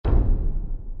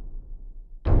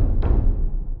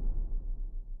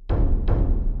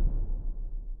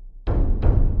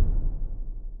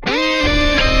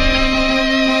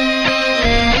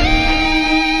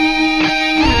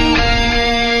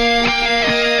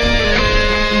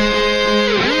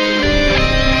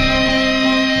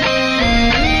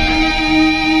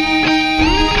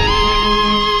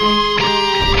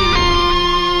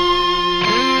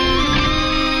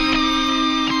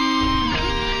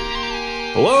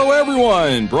Hello,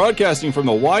 everyone! Broadcasting from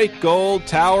the White Gold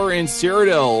Tower in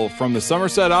Cyrodiil, from the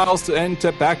Somerset Isles and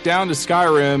back down to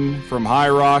Skyrim, from High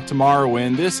Rock to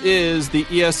Morrowind. This is the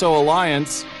ESO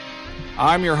Alliance.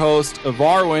 I'm your host,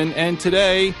 Avarwin, and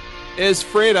today is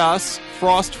Fredas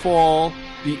Frostfall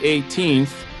the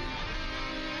 18th.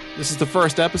 This is the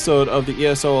first episode of the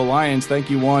ESO Alliance. Thank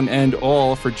you one and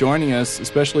all for joining us,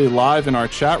 especially live in our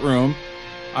chat room.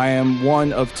 I am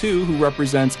one of two who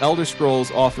represents Elder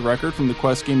Scrolls Off the Record from the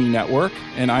Quest Gaming Network,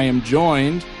 and I am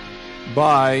joined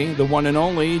by the one and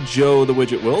only Joe the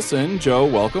Widget Wilson. Joe,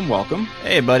 welcome.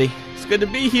 Hey, buddy. It's good to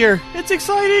be here. It's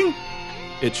exciting.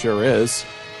 It sure is.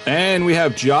 And we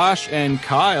have Josh and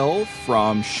Kyle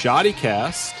from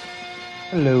Shoddycast.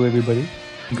 Hello, everybody.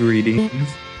 Greetings.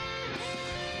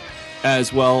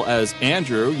 As well as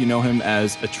Andrew. You know him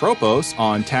as Atropos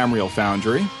on Tamriel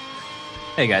Foundry.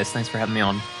 Hey, guys. Thanks for having me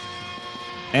on.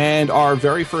 And our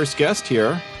very first guest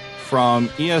here from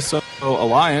ESO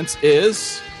Alliance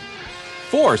is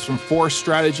Force from Force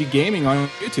Strategy Gaming on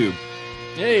YouTube.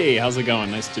 Hey, how's it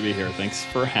going? Nice to be here. Thanks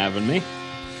for having me.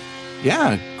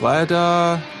 Yeah, glad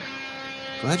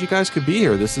you guys could be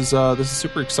here. This is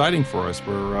super exciting for us.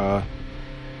 We're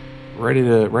ready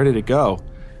to go.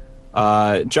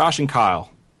 Josh and Kyle,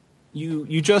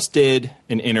 you just did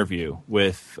an interview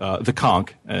with the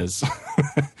Conk, as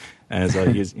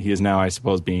he is now, I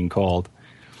suppose, being called.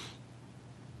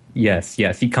 Yes,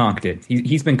 he conked it.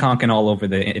 He's been conking all over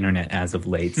the internet as of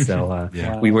late, so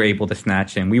we were able to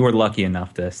snatch him. We were lucky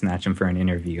enough to snatch him for an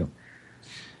interview.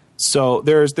 So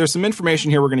there's some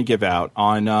information here we're going to give out.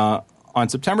 On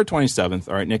September 27th,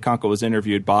 all right, Nick Conkle was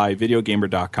interviewed by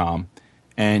Videogamer.com,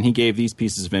 and he gave these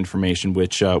pieces of information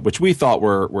which we thought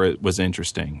was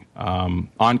interesting.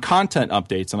 On content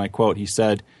updates, and I quote, he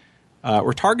said,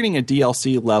 we're targeting a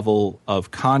DLC level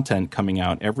of content coming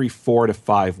out every 4 to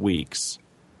 5 weeks.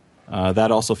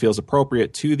 That also feels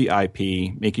appropriate to the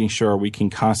IP, making sure we can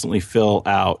constantly fill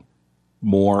out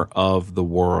more of the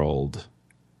world.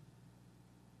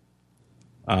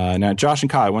 Now, Josh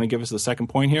and Kai, want to give us the second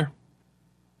point here?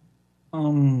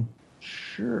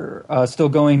 Sure. Still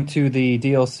going to the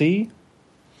DLC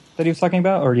that he was talking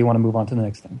about, or do you want to move on to the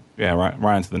next thing? Yeah, right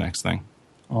on to the next thing.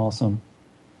 Awesome.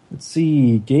 Let's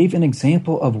see. Gave an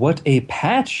example of what a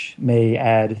patch may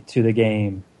add to the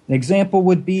game. An example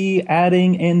would be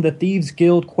adding in the Thieves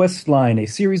Guild quest line, a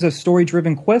series of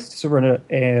story-driven quests for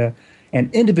an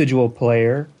individual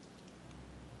player.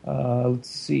 Let's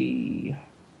see.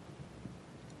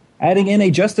 Adding in a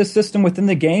justice system within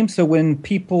the game, so when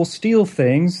people steal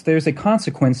things, there's a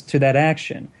consequence to that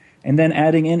action. And then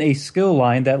adding in a skill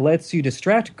line that lets you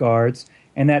distract guards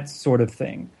and that sort of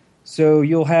thing. So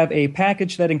you'll have a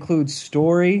package that includes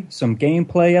story, some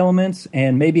gameplay elements,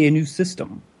 and maybe a new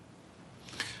system.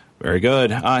 Very good.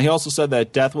 He also said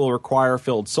that death will require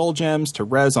filled soul gems to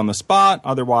res on the spot.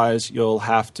 Otherwise, you'll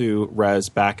have to res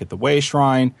back at the Way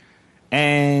Shrine.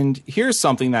 And here's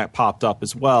something that popped up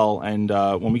as well. And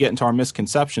when we get into our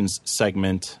misconceptions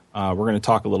segment, we're going to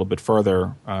talk a little bit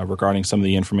further regarding some of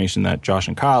the information that Josh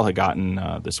and Kyle had gotten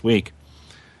this week.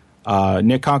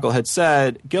 Nick Conkle had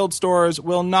said, guild stores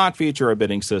will not feature a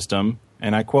bidding system.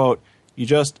 And I quote, you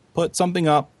just put something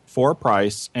up for a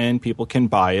price and people can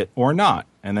buy it or not.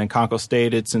 And then Conkle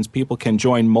stated, since people can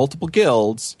join multiple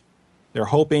guilds, they're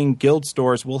hoping guild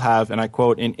stores will have, and I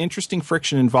quote, an interesting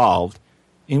friction involved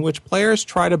in which players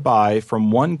try to buy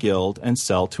from one guild and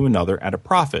sell to another at a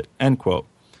profit, end quote.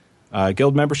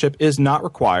 Guild membership is not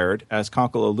required, as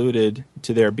Conkle alluded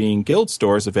to there being guild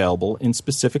stores available in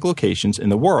specific locations in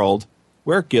the world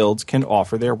where guilds can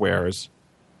offer their wares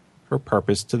for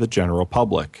purpose to the general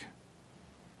public.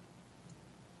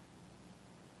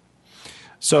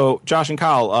 So, Josh and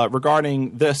Kyle,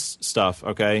 regarding this stuff,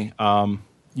 okay,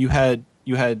 you had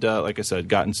like I said,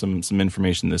 gotten some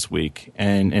information this week,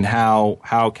 and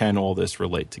how can all this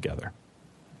relate together?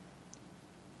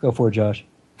 Go for it, Josh.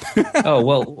 Oh,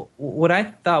 well, what I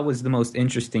thought was the most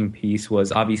interesting piece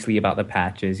was obviously about the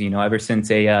patches. You know, ever since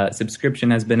a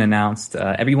subscription has been announced,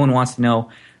 everyone wants to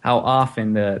know how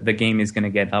often the game is going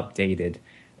to get updated.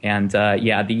 And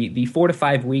the 4 to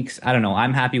 5 weeks, I don't know.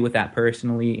 I'm happy with that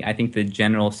personally. I think the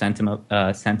general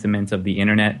sentiment of the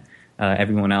internet,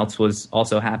 everyone else was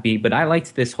also happy. But I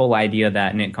liked this whole idea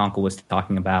that Nick Conkle was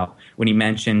talking about when he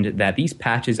mentioned that these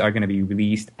patches are going to be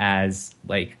released as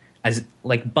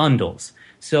bundles.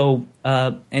 So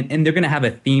and they're going to have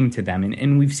a theme to them,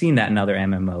 and we've seen that in other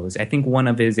MMOs. I think one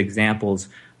of his examples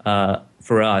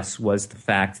for us was the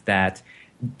fact that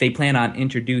they plan on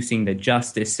introducing the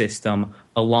justice system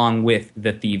along with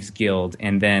the Thieves Guild,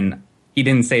 and then he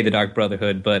didn't say the Dark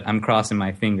Brotherhood, but I'm crossing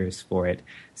my fingers for it.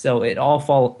 So it all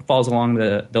falls along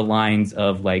the lines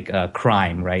of like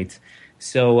crime, right?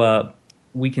 So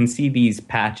we can see these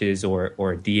patches or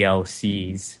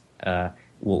DLCs.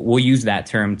 We'll use that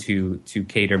term to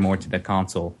cater more to the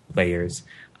console players.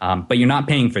 But you're not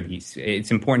paying for these.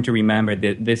 It's important to remember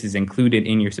that this is included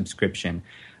in your subscription.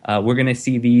 We're going to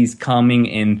see these coming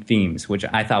in themes, which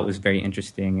I thought was very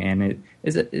interesting, and it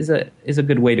is a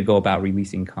good way to go about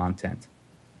releasing content.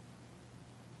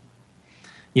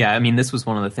 Yeah, I mean, this was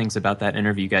one of the things about that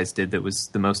interview you guys did that was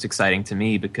the most exciting to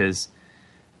me, because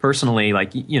personally,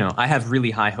 like, you know, I have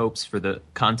really high hopes for the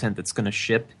content that's going to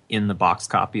ship in the box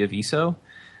copy of ESO,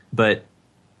 but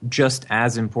just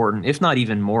as important, if not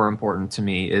even more important to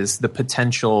me, is the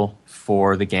potential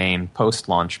for the game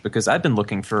post-launch, because I've been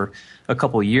looking for a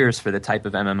couple years for the type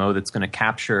of MMO that's going to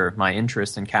capture my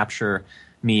interest and capture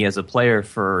me as a player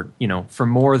for, you know, for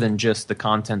more than just the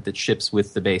content that ships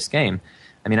with the base game.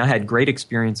 I mean, I had great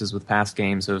experiences with past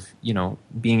games of, you know,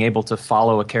 being able to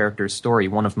follow a character's story,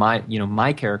 one of my, you know,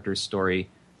 my character's story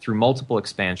through multiple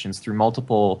expansions, through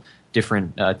multiple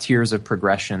different tiers of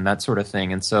progression, that sort of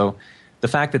thing. And so the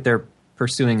fact that they're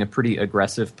pursuing a pretty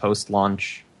aggressive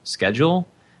post-launch schedule,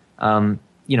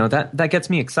 you know, that gets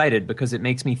me excited, because it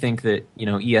makes me think that, you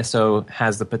know, ESO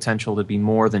has the potential to be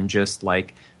more than just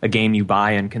like a game you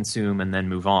buy and consume and then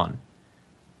move on.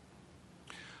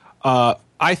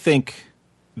 I think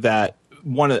that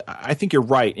I think you're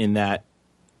right in that,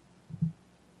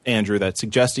 Andrew, that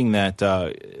suggesting that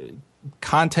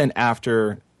content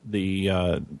after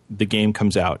the game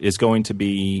comes out is going to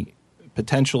be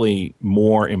potentially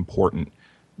more important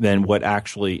than what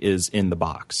actually is in the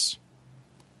box.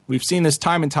 We've seen this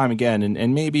time and time again,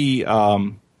 and maybe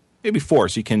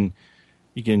Force, you can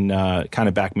kind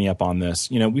of back me up on this.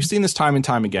 You know, we've seen this time and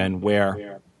time again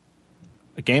where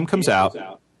a game comes out,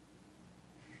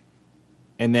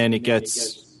 and then it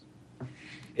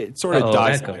sort of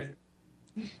dies.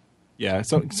 Yeah,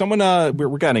 so someone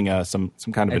we're getting some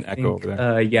kind of an echo over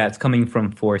there. Yeah, it's coming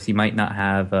from Force. You might not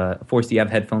have Force. Do you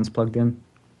have headphones plugged in?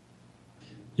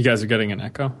 You guys are getting an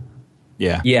echo?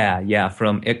 Yeah. Yeah.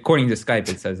 From according to Skype,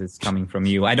 it says it's coming from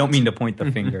you. I don't mean to point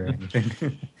the finger or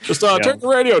anything. Just turn the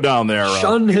radio down there.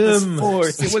 Shun him.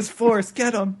 It was Force.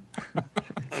 Get him.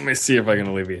 Let me see if I can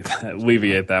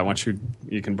alleviate that. Once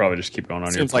you can probably just keep going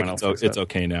on. Seems like it's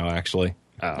okay now, actually.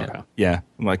 Oh, okay. Yeah,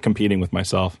 I'm like competing with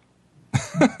myself.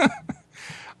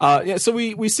 So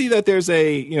we see that there's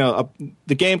the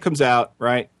game comes out,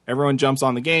 right? Everyone jumps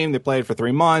on the game, they play it for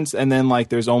 3 months, and then like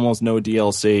there's almost no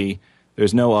DLC,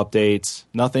 there's no updates,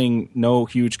 nothing, no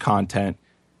huge content.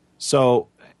 So,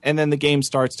 and then the game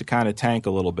starts to kind of tank a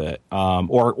little bit,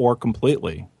 or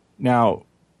completely. Now,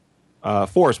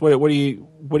 Forrest, what do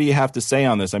you have to say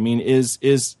on this? I mean, is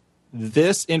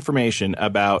this information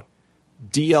about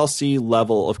DLC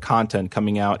level of content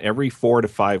coming out every 4 to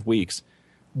 5 weeks?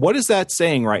 What is that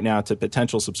saying right now to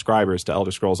potential subscribers to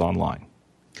Elder Scrolls Online?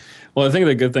 Well, I think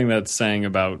the good thing that's saying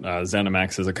about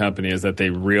ZeniMax as a company is that they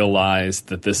realize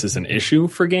that this is an issue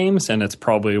for games, and it's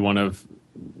probably one of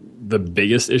the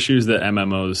biggest issues that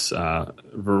MMOs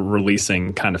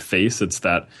releasing kind of face. It's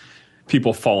that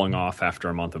people falling off after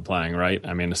a month of playing, right?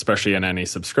 I mean, especially in any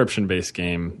subscription-based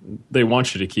game, they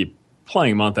want you to keep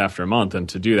playing month after month, and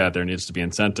to do that, there needs to be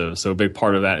incentive. So a big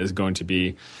part of that is going to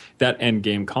be that end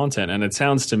game content, and it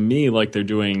sounds to me like they're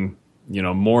doing, you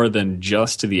know, more than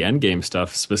just to the end game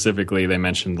stuff. Specifically, they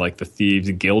mentioned like the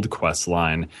Thieves Guild quest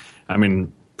line. I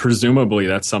mean, presumably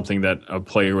that's something that a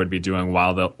player would be doing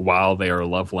while they are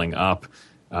leveling up,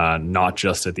 not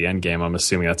just at the end game. I'm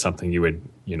assuming that's something you would,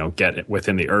 you know, get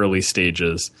within the early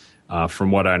stages.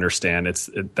 From what I understand,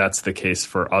 that's the case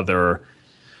for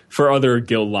other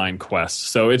guild line quests.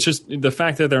 So it's just the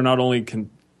fact that they're not only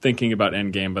thinking about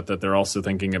endgame, but that they're also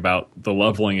thinking about the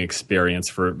leveling experience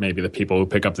for maybe the people who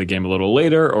pick up the game a little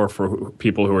later, or for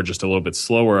people who are just a little bit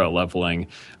slower at leveling.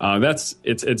 It's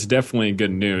definitely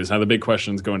good news. Now the big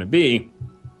question is going to be,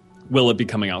 will it be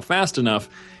coming out fast enough?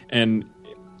 And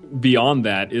beyond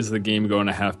that, is the game going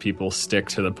to have people stick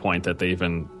to the point that they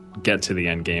even get to the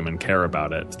end game and care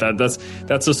about it? That's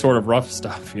the sort of rough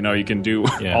stuff. You know, you can do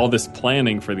all this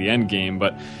planning for the end game,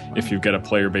 but if you've got a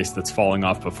player base that's falling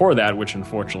off before that, which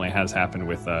unfortunately has happened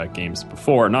with games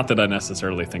before, not that I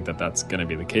necessarily think that that's going to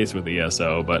be the case with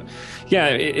ESO, but yeah,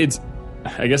 it's,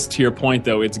 I guess to your point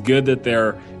though, it's good that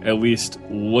they're at least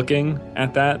looking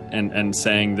at that and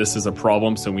saying this is a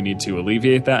problem, so we need to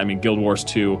alleviate that. I mean, Guild Wars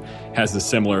 2 has a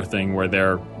similar thing where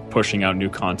they're pushing out new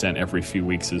content every few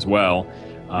weeks as well.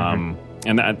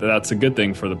 And that's a good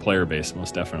thing for the player base,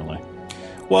 most definitely.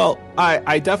 Well,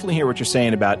 I definitely hear what you're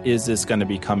saying about is this going to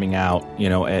be coming out,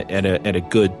 at a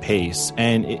good pace.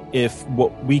 And if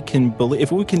we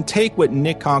can take what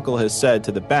Nick Konkle has said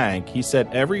to the bank, he said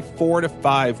every 4 to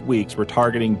 5 weeks we're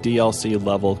targeting DLC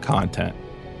level content.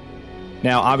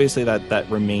 Now, obviously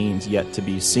that remains yet to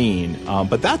be seen,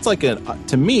 but that's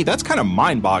to me that's kind of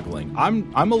mind-boggling.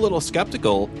 I'm a little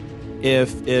skeptical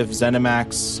if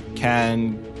ZeniMax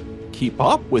can keep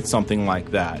up with something like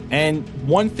that. And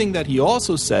one thing that he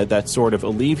also said that sort of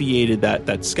alleviated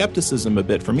that skepticism a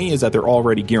bit for me is that they're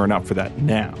already gearing up for that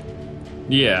now.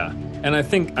 Yeah, and I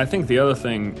think the other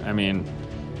thing, I mean,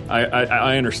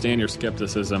 I understand your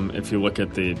skepticism if you look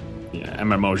at the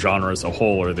MMO genre as a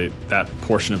whole, or that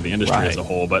portion of the industry as a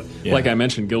whole. But like I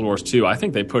mentioned, Guild Wars 2, I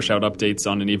think they push out updates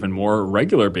on an even more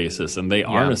regular basis, and they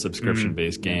aren't a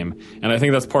subscription-based game. And I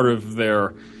think that's part of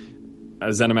their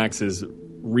ZeniMax's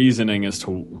reasoning as to,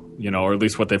 or at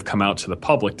least what they've come out to the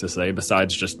public to say,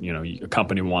 besides just, a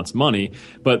company wants money.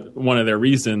 But one of their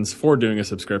reasons for doing a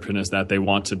subscription is that they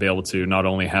want to be able to not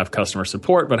only have customer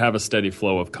support, but have a steady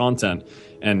flow of content.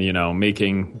 And,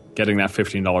 getting that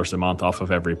 $15 a month off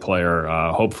of every player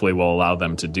hopefully will allow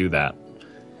them to do that.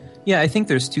 Yeah, I think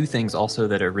there's two things also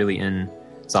that are really in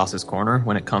Zos's corner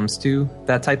when it comes to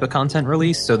that type of content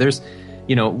release. So there's,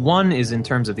 one is in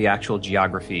terms of the actual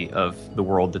geography of the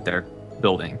world that they're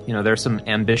building. There's some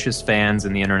ambitious fans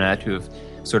in the internet who have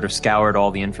sort of scoured all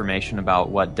the information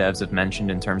about what devs have mentioned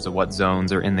in terms of what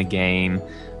zones are in the game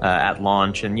at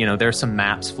launch. And, there's some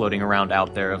maps floating around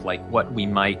out there of what we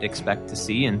might expect to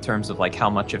see in terms of how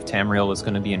much of Tamriel is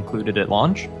going to be included at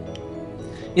launch.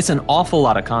 It's an awful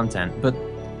lot of content, but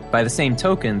by the same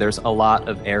token, there's a lot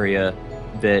of area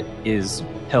that is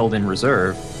held in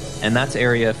reserve. And that's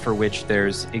area for which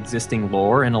there's existing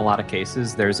lore in a lot of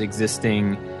cases. There's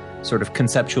existing sort of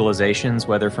conceptualizations,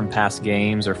 whether from past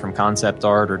games or from concept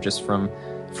art or just from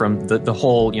the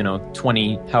whole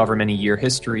 20 however many year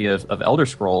history of Elder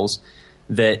Scrolls,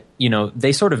 that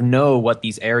they sort of know what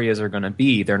these areas are going to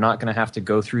be. They're not going to have to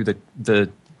go through the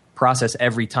process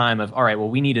every time of, all right, well,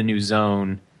 we need a new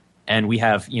zone and we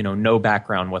have no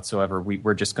background whatsoever.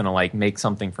 We're just going to make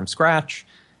something from scratch.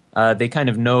 They kind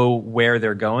of know where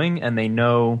they're going, and they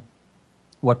know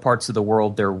what parts of the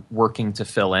world they're working to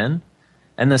fill in.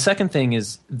 And the second thing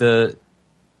is the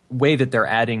way that they're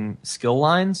adding skill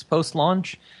lines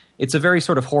post-launch. It's a very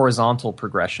sort of horizontal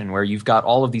progression where you've got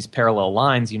all of these parallel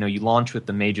lines. You launch with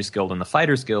the Mages Guild and the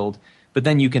Fighters Guild, but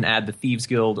then you can add the Thieves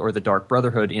Guild or the Dark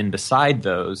Brotherhood in beside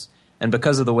those. And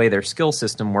because of the way their skill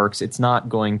system works, it's not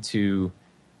going to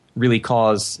really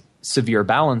cause severe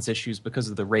balance issues because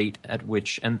of the rate at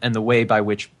which and the way by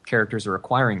which characters are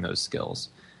acquiring those skills.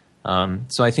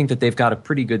 So I think that they've got a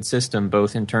pretty good system,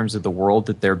 both in terms of the world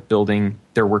that they're building,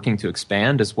 they're working to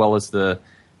expand, as well as the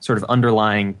sort of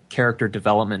underlying character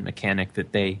development mechanic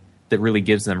that really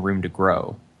gives them room to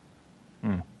grow.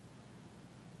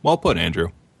 Well put, Andrew.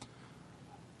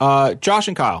 Josh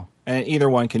and Kyle, and either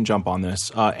one can jump on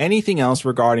this. Anything else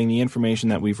regarding the information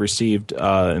that we've received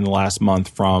in the last month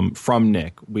from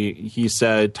Nick? He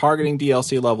said targeting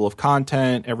DLC level of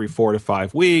content every 4 to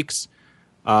 5 weeks.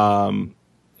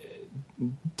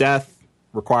 Death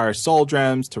requires soul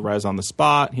gems to res on the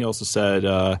spot. He also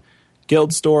said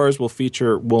guild stores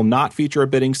will not feature a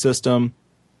bidding system.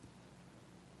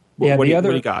 What do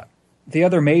you got? The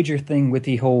other major thing with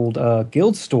the whole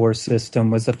guild store system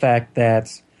was the fact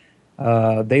that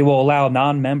they will allow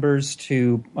non-members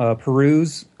to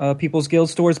peruse people's guild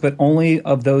stores, but only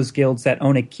of those guilds that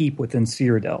own a keep within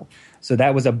Cyrodiil. So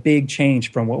that was a big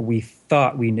change from what we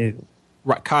thought we knew.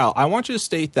 Right, Kyle, I want you to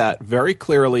state that very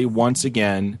clearly once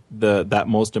again, that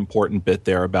most important bit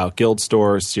there about guild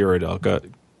stores,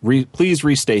 Cyrodiil. Please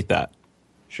restate that.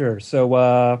 Sure.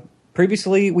 So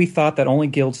previously we thought that only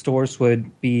guild stores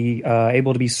would be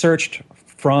able to be searched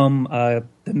from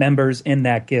the members in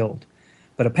that guild.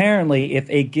 But apparently if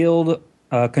a guild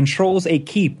controls a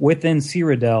keep within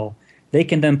Cyrodiil, they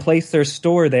can then place their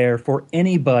store there for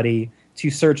anybody to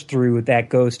search through that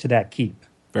goes to that keep.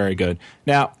 Very good.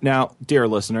 Now, dear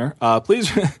listener,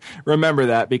 please remember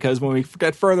that, because when we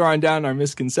get further on down our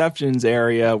misconceptions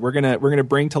area, we're gonna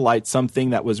bring to light something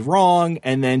that was wrong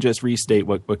and then just restate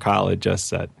what Kyle had just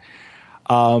said.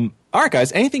 All right,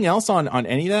 guys. Anything else on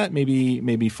any of that?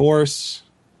 Maybe Force,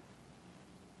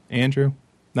 Andrew?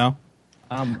 No.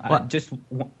 Just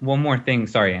one more thing.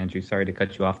 Sorry, Andrew. Sorry to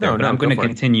cut you off there, but I'm going to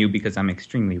continue because I'm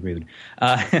extremely rude.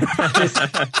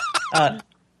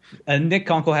 Nick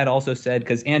Konkle had also said,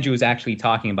 because Andrew was actually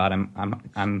talking about him,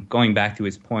 I'm going back to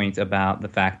his point about the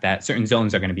fact that certain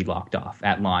zones are going to be locked off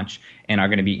at launch and are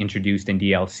going to be introduced in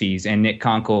DLCs. And Nick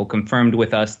Konkle confirmed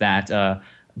with us that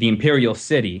the Imperial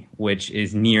City, which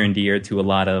is near and dear to a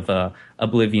lot of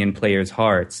Oblivion players'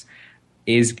 hearts,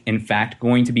 is in fact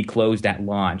going to be closed at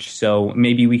launch. So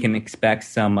maybe we can expect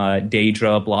some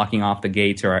Daedra blocking off the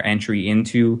gates or our entry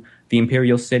into the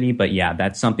Imperial City. But yeah,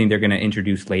 that's something they're going to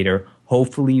introduce later,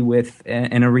 hopefully with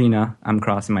an arena. I'm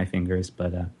crossing my fingers.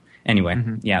 But anyway,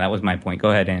 yeah, that was my point. Go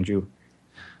ahead, Andrew.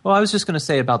 Well, I was just going to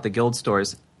say about the guild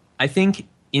stores. I think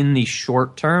in the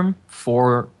short term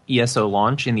for ESO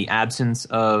launch, in the absence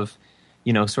of,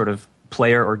 sort of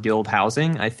player or guild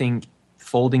housing, I think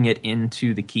folding it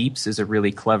into the keeps is a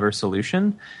really clever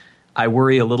solution. I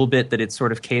worry a little bit that it's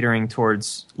sort of catering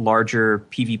towards larger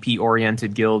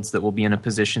PvP-oriented guilds that will be in a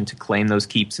position to claim those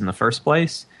keeps in the first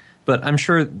place. But I'm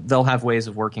sure they'll have ways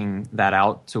of working that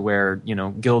out to where,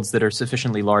 guilds that are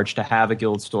sufficiently large to have a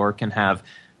guild store can have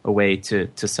a way to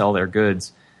sell their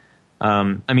goods.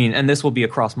 And this will be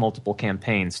across multiple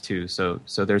campaigns too, so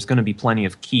there's going to be plenty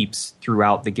of keeps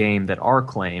throughout the game that are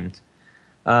claimed.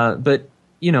 But,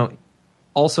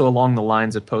 also along the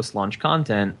lines of post-launch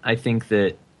content, I think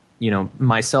that,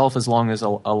 myself, along with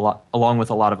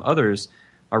a lot of others,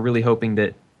 are really hoping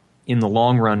that in the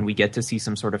long run we get to see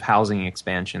some sort of housing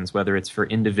expansions, whether it's for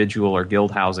individual or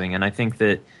guild housing. And I think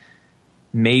that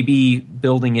maybe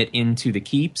building it into the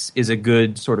keeps is a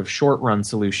good sort of short-run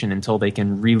solution until they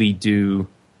can really do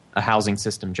a housing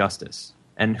system justice.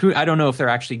 And I don't know if they're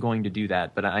actually going to do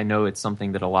that, but I know it's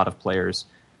something that a lot of players,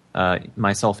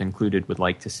 myself included, would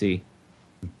like to see.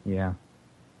 Yeah.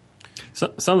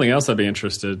 So, something else I'd be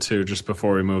interested to, just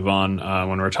before we move on,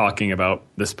 when we're talking about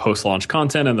this post-launch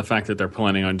content and the fact that they're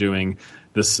planning on doing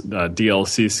this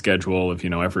DLC schedule of,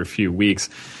 every few weeks,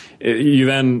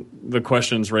 the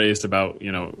questions raised about,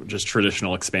 just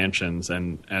traditional expansions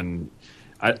and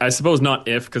I suppose not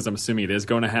if, because I'm assuming it is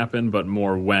going to happen, but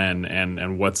more when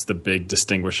and what's the big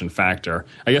distinguishing factor.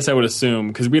 I guess I would assume,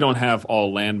 because we don't have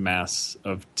all landmass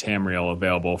of Tamriel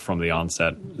available from the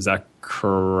onset. Is that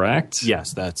correct?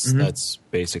 Yes, that's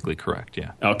basically correct,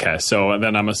 yeah. Okay, so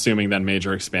then I'm assuming then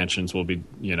major expansions will be,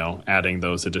 adding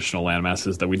those additional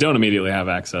landmasses that we don't immediately have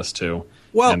access to,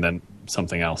 and then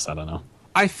something else, I don't know.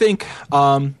 I think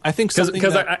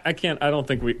because I don't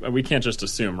think we can't just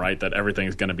assume, right, that everything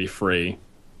is going to be free,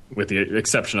 with the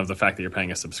exception of the fact that you're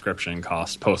paying a subscription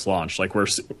cost post launch. Like,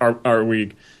 is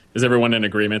everyone in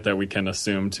agreement that we can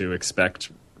assume to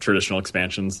expect traditional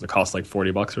expansions that cost like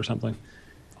 $40 or something?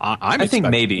 I think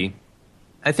maybe.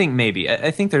 I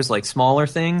think there's like smaller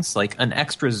things, like an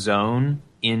extra zone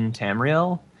in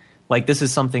Tamriel. Like, this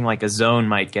is something like a zone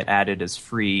might get added as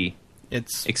free.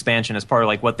 It's expansion as part of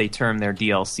like what they term their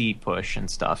DLC push and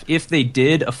stuff. If they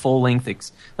did a full length,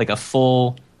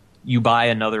 you buy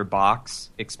another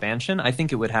box expansion, I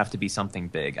think it would have to be something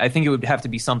big. I think it would have to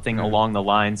be something along the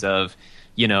lines of,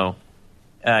 you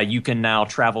can now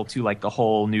travel to like the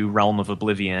whole new realm of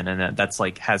Oblivion, and that's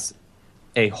like has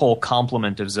a whole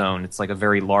complement of zone. It's like a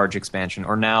very large expansion.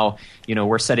 Or now,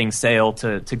 we're setting sail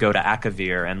to go to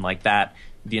Akavir, and like that.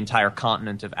 The entire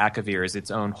continent of Akavir is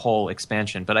its own whole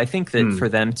expansion. But I think that for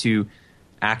them to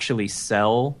actually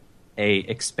sell a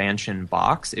expansion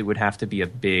box, it would have to be a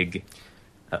big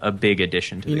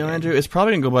addition to the game. Andrew, it's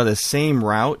probably going to go by the same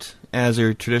route as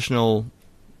your traditional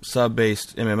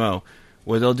sub-based MMO,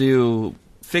 where they'll do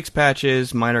fixed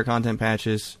patches, minor content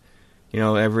patches,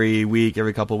 every week,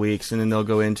 every couple weeks, and then they'll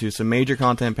go into some major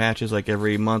content patches like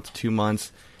every month, 2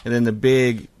 months, and then the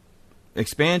big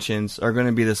expansions are going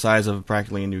to be the size of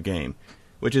practically a new game,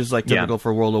 which is like typical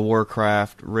for World of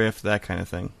Warcraft, Rift, that kind of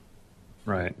thing.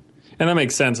 Right. And that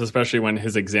makes sense, especially when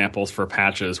his examples for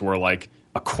patches were like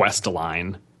a quest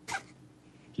line.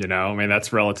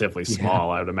 That's relatively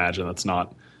small. I would imagine that's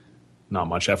not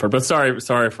much effort. But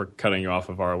sorry for cutting you off,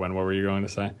 Avaro. What were you going to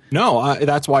say? No,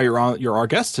 that's why you're our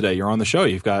guest today. You're on the show.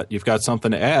 You've got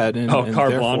something to add. And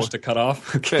carte blanche to cut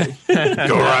off. Okay,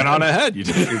 go right on ahead. You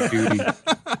did your duty.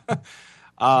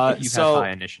 You have high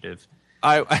initiative.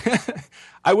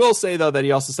 I will say, though, that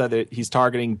he also said that he's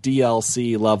targeting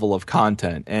DLC level of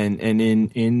content. And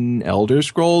in Elder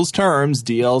Scrolls terms,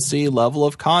 DLC level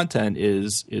of content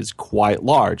is quite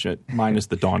large, minus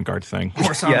the Dawnguard thing.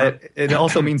 Horse armor. Yeah, it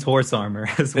also means horse armor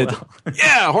as well.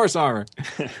 Horse armor.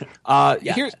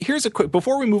 Here's a quick,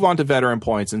 before we move on to veteran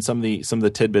points and some of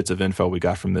the tidbits of info we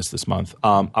got from this month,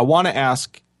 I want to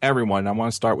ask everyone, I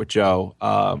want to start with Joe,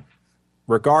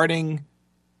 regarding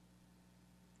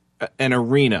an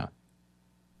arena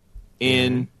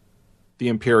in the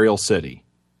Imperial City.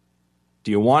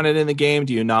 Do you want it in the game?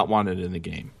 Do you not want it in the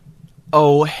game?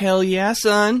 Oh, hell yeah,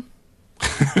 son.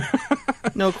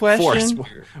 No question.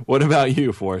 Force. What about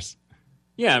you, Force?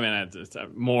 Yeah, it's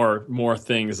more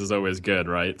things is always good,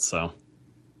 right? So,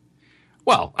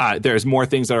 Well, there's more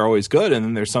things that are always good, and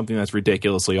then there's something that's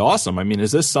ridiculously awesome. I mean,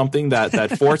 is this something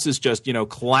that Force is just,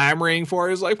 clamoring for?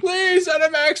 Is like, please,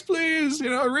 ZeniMax, please,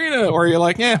 Arena. Or you're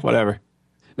like, whatever.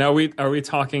 Now, are we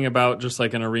talking about just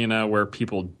like an arena where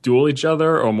people duel each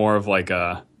other, or more of like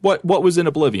a... What was in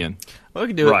Oblivion? Well, we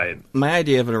can do right. it. My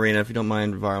idea of an arena, if you don't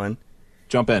mind, Varlin,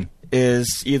 jump in,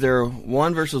 is either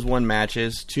 1 versus 1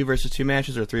 matches, 2 versus 2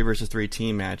 matches, or 3 versus 3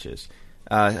 team matches.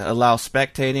 Allow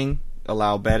spectating,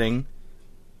 allow betting,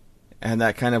 and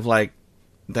that kind of like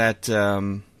that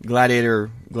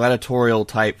gladiatorial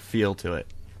type feel to it.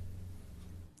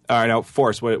 All right, now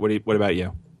Force, what about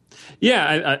you?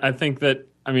 Yeah, I think that.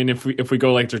 I mean, if we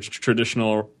go like the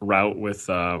traditional route with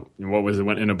what was it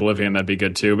in Oblivion, that'd be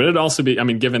good too. But it'd also be, I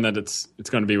mean, given that it's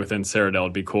going to be within Cyrodiil,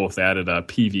 it'd be cool if they added a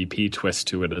PvP twist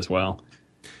to it as well.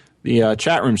 The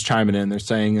chat room's chiming in. They're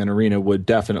saying an arena would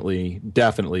definitely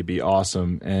be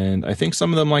awesome, and I think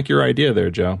some of them like your idea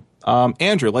there, Joe.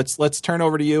 Andrew, let's turn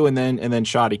over to you, and then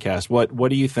Shoddycast. What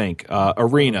do you think?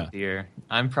 Arena. Oh, dear,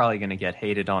 I'm probably going to get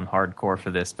hated on hardcore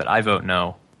for this, but I vote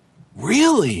no.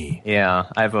 Really? Yeah,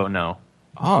 I vote no.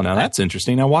 Oh, now that's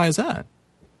interesting. Now, why is that?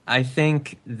 I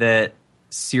think that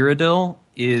Cyrodiil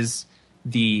is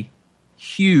the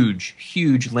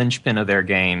huge linchpin of their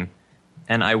game,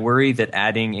 and I worry that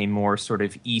adding a more sort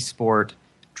of esport,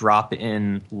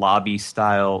 drop-in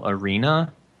lobby-style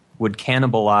arena would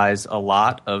cannibalize a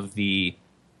lot of the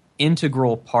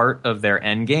integral part of their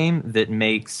endgame that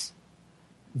makes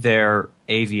their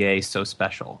AVA so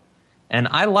special. And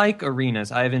I like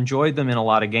arenas. I've enjoyed them in a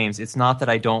lot of games. It's not that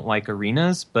I don't like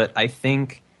arenas, but I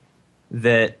think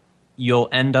that you'll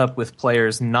end up with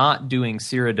players not doing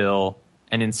Cyrodiil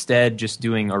and instead just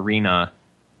doing arena.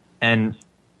 And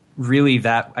really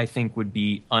that, I think, would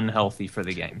be unhealthy for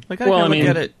the game. Like, I mean, look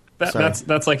at it.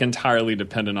 That's like entirely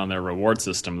dependent on their reward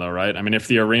system, though, right? I mean, if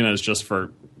the arena is just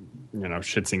for,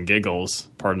 shits and giggles,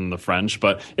 pardon the French,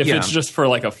 but if it's just for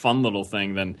like a fun little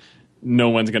thing, then no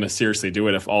one's going to seriously do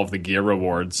it if all of the gear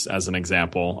rewards, as an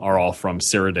example, are all from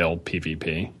Cyrodiil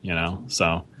PvP,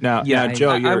 So now Joe,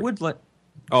 I would let...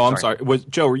 Oh, I'm sorry.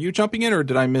 Joe, were you jumping in, or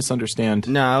did I misunderstand?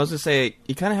 No, I was going to say,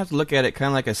 you kind of have to look at it kind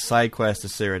of like a side quest to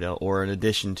Cyrodiil, or an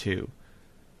addition to.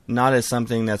 Not as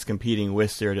something that's competing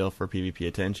with Cyrodiil for PvP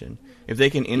attention. If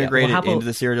they can integrate it into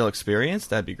the Cyrodiil experience,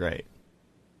 that'd be great.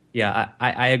 Yeah,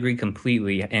 I agree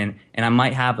completely, and I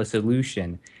might have a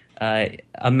solution.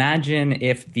 Imagine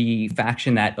if the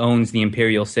faction that owns the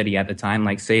Imperial City at the time,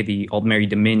 like say the Aldmeri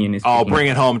Dominion, is... Oh, bring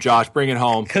it home, Josh. Bring it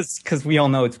home. Because we all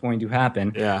know it's going to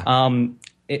happen. Yeah.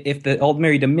 If the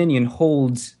Aldmeri Dominion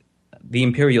holds the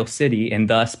Imperial City, and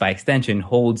thus, by extension,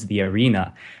 holds the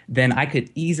arena, then I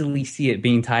could easily see it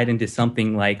being tied into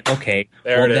something like, okay,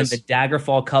 well, then the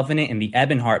Daggerfall Covenant and the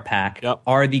Ebonheart Pact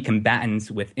are the combatants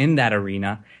within that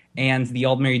arena, and the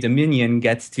Aldmeri Dominion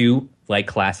gets to, like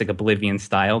classic Oblivion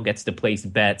style, gets to place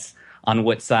bets on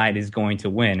what side is going to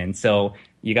win. And so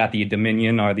you got the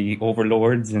Dominion are the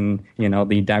overlords, and the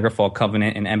Daggerfall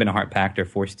Covenant and Ebonheart Pact are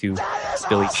forced to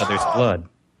spill each other's blood.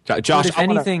 Josh, I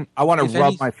want to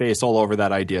rub my face all over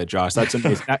that idea, Josh. That's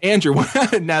amazing. Now, Andrew,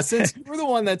 since you were the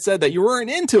one that said that you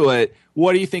weren't into it,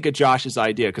 what do you think of Josh's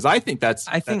idea? Because I think that's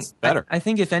better. I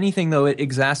think, if anything, though, it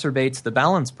exacerbates the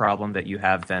balance problem that you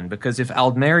have then. Because if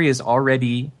Aldmeri is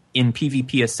already in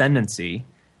PvP ascendancy,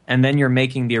 and then you're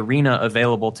making the arena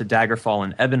available to Daggerfall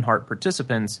and Ebonheart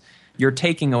participants, you're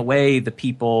taking away the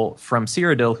people from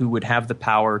Cyrodiil who would have the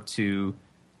power to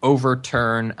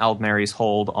overturn Aldmeri's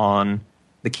hold on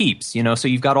the keeps, so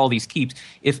you've got all these keeps.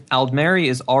 If Aldmeri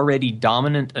is already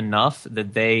dominant enough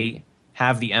that they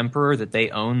have the Emperor, that they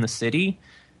own the city,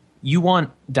 you want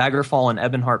Daggerfall and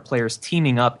Ebonheart players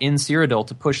teaming up in Cyrodiil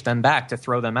to push them back, to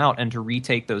throw them out, and to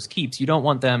retake those keeps. You don't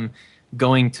want them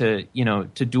going to,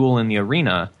 to duel in the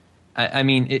arena. I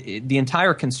mean, the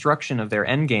entire construction of their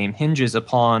endgame hinges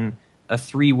upon a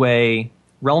three-way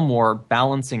Realm War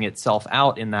balancing itself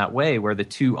out in that way, where the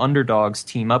two underdogs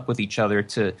team up with each other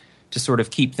to sort of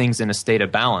keep things in a state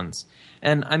of balance.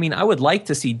 And I mean, I would like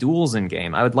to see duels in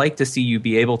game. I would like to see you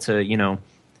be able to,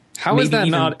 How is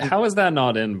that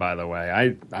not in, by the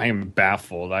way? I am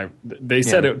baffled. They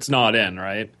said it's not in,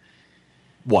 right?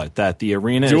 What, that the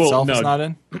arena itself is not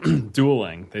in?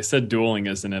 Dueling. They said dueling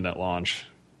isn't in at launch.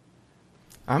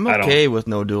 I'm okay with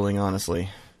no dueling, honestly.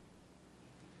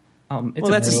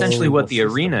 That's essentially what the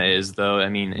arena is, though. I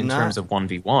mean, in terms of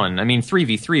 1v1. I mean,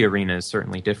 3v3 arena is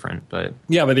certainly different, but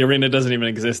yeah, but the arena doesn't even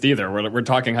exist either. We're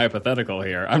talking hypothetical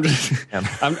here. I'm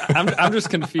just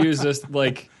confused.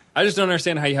 I just don't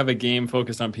understand how you have a game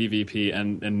focused on PvP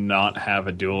and not have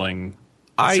a dueling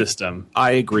system.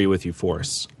 I agree with you,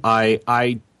 Force.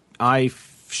 I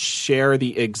share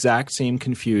the exact same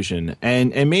confusion,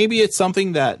 and maybe it's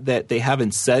something that they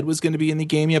haven't said was going to be in the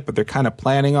game yet, but they're kind of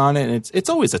planning on it. And it's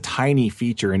always a tiny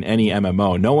feature in any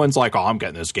MMO. No one's like, oh, I'm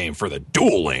getting this game for the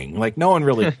dueling. Like, no one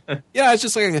really. Yeah, it's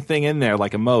just like a thing in there,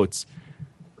 like emotes.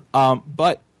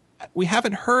 But we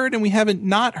haven't heard, and we haven't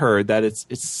not heard that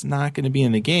it's not going to be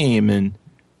in the game, and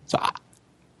so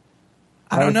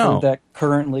I don't know. Heard that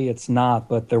currently it's not,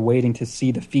 but they're waiting to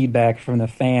see the feedback from the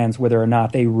fans whether or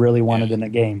not they really want it in the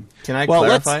game. Can I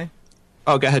clarify?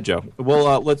 Oh, go ahead, Joe.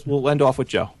 We'll end off with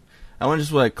Joe. I want to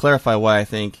just clarify why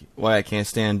I can't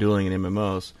stand dueling in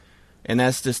MMOs, and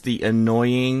that's just the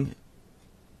annoying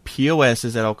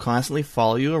POSs that'll constantly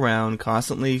follow you around,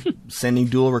 constantly sending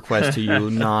duel requests to you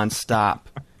nonstop.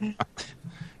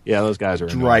 Yeah, those guys are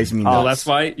drives me nuts. Oh, that's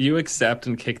why you accept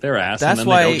and kick their ass, that's and then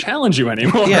why, they don't challenge you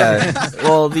anymore. Yeah,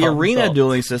 well, the arena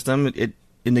dueling system it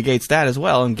negates that as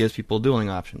well and gives people dueling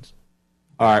options.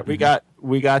 All right, we got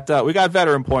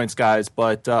veteran points, guys,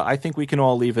 but I think we can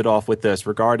all leave it off with this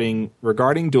regarding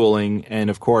dueling,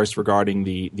 and of course regarding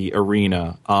the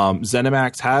arena.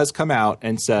 ZeniMax has come out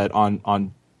and said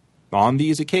on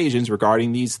these occasions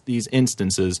regarding these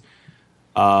instances.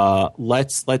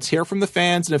 Let's hear from the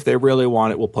fans, and if they really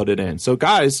want it, we'll put it in. So,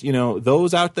 guys,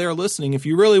 those out there listening, if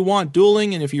you really want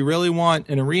dueling and if you really want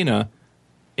an arena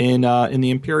in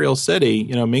the Imperial City,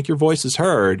 make your voices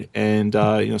heard, and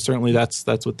certainly that's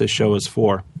what this show is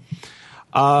for.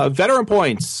 Veteran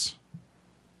points.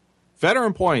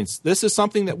 This is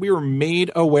something that we were made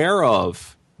aware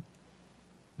of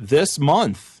this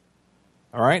month.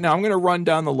 All right, now I'm going to run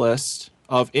down the list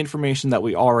of information that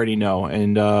we already know.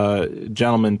 And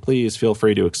gentlemen, please feel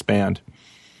free to expand.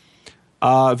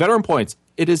 Veteran points.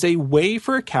 It is a way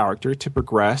for a character to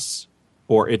progress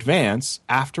or advance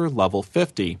after level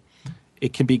 50.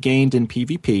 It can be gained in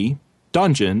PvP,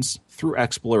 dungeons, through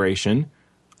exploration,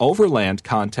 overland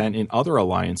content in other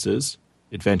alliances,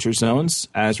 adventure zones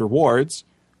as rewards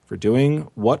for doing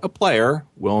what a player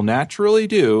will naturally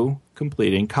do,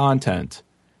 completing content.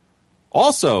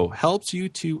 Also helps you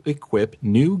to equip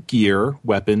new gear,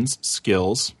 weapons,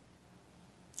 skills,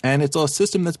 and it's a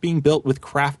system that's being built with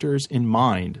crafters in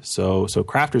mind. So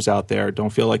crafters out there,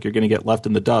 don't feel like you're going to get left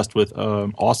in the dust with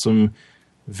awesome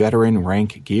veteran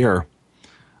rank gear.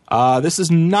 This is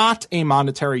not a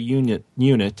monetary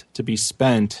unit to be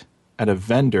spent at a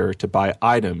vendor to buy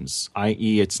items,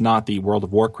 i.e. it's not the World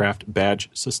of Warcraft badge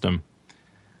system.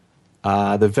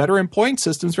 The veteran point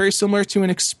system is very similar to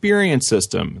an experience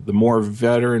system. The more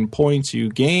veteran points you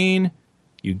gain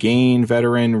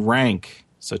veteran rank,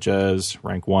 such as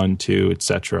rank 1, 2,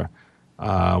 etc.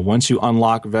 Once you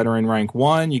unlock veteran rank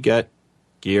 1, you get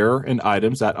gear and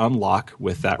items that unlock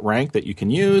with that rank that you can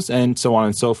use, and so on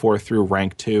and so forth through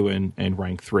rank 2 and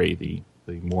rank 3. The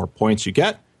more points you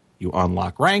get, you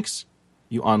unlock ranks,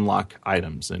 you unlock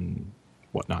items and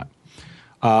whatnot.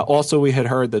 Also, we had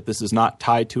heard that this is not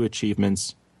tied to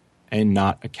achievements and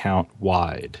not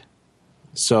account-wide.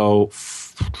 So,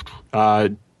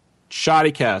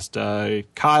 Shoddycast,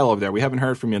 Kyle over there, we haven't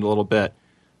heard from you in a little bit.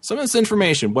 Some of this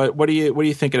information, what are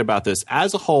you thinking about this?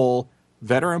 As a whole,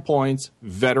 veteran points,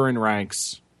 veteran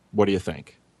ranks, what do you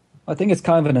think? I think it's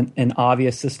kind of an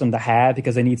obvious system to have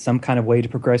because they need some kind of way to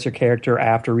progress your character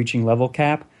after reaching level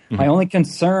cap. My only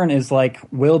concern is,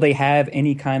 will they have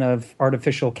any kind of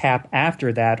artificial cap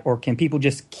after that, or can people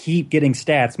just keep getting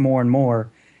stats more and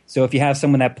more? So if you have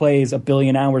someone that plays 1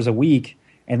 billion hours a week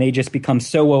and they just become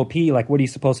so OP, what are you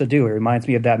supposed to do? It reminds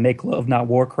me of that Make Love Not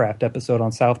Warcraft episode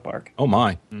on South Park. Oh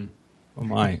my. Oh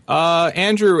my.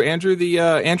 Andrew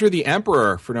the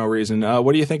Emperor for no reason.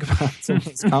 What do you think about some of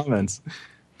these comments?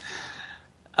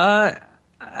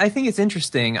 I think it's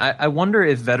interesting. I wonder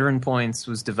if veteran points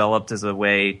was developed as a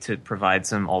way to provide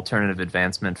some alternative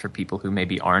advancement for people who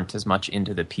maybe aren't as much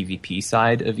into the PvP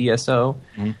side of ESO.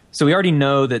 Mm-hmm. So we already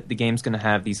know that the game's going to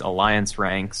have these alliance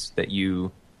ranks that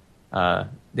you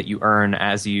earn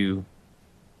as you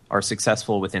are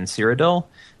successful within Cyrodiil,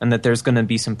 and that there's going to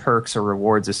be some perks or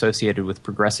rewards associated with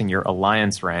progressing your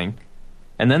alliance rank.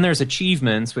 And then there's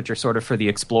achievements, which are sort of for the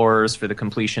explorers, for the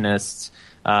completionists.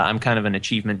 I'm kind of an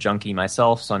achievement junkie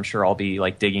myself, so I'm sure I'll be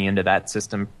digging into that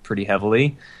system pretty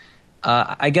heavily.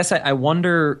 I guess I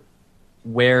wonder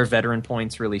where veteran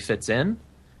points really fits in,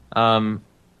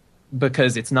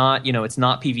 because it's not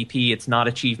PvP, it's not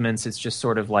achievements, it's just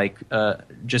sort of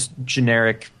just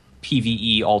generic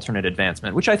PvE alternate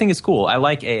advancement, which I think is cool. I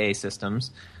like AA systems,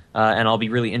 and I'll be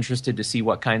really interested to see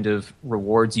what kind of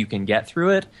rewards you can get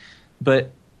through it.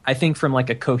 But I think from a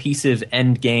cohesive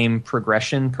end game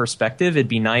progression perspective, it'd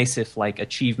be nice if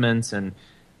achievements and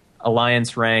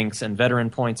alliance ranks and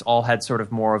veteran points all had sort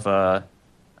of more of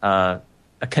a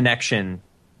connection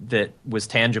that was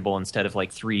tangible instead of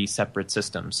like 3 separate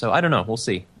systems. So I don't know. We'll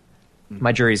see.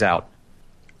 My jury's out.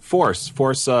 Force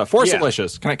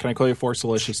Delicious. Can I call you Force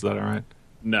Delicious? Is that all right?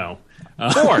 No.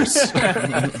 Force.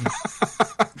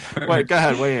 Wait, go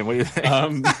ahead. Weigh in. What do you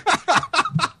think?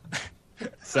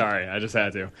 Sorry, I just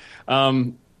had to.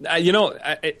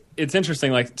 It's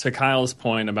interesting, like to Kyle's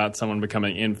point about someone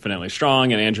becoming infinitely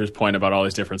strong and Andrew's point about all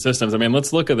these different systems. I mean,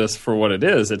 let's look at this for what it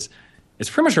is. It's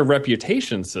pretty much a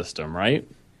reputation system, right?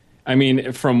 I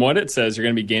mean, from what it says, you're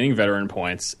going to be gaining veteran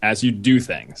points as you do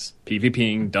things.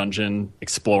 PvPing, dungeon,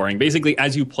 exploring. Basically,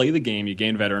 as you play the game, you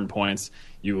gain veteran points.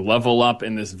 You level up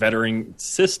in this veteran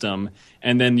system.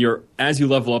 And then as you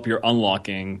level up, you're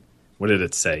unlocking, what did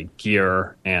it say?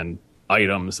 Gear and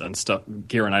items and stuff.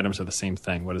 Gear and items are the same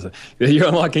thing. What is it? You're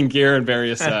unlocking gear and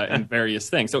various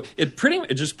things. So it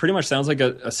just pretty much sounds like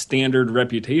a standard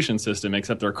reputation system,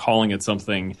 except they're calling it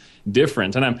something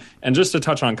different. And just to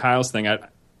touch on Kyle's thing,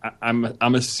 I'm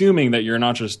assuming that you're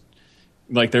not just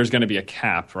like there's going to be a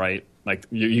cap, right? Like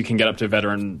you can get up to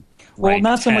veteran. Well,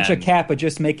 not so 10. much a cap, but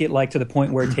just make it like to the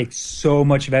point where it takes so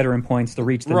much veteran points to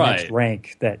reach the next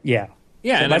rank that yeah.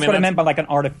 So and that's what I meant by like an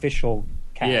artificial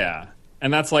cap. Yeah,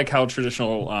 and that's like how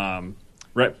traditional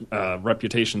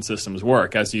reputation systems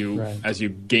work. As you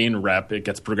gain rep, it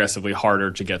gets progressively harder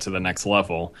to get to the next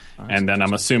level. And then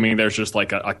I'm assuming there's just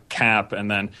like a cap, and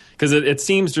then because it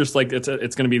seems just like it's going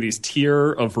to be these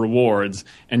tier of rewards,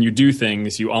 and you do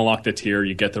things, you unlock the tier,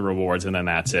 you get the rewards, and then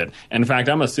that's it. And in fact,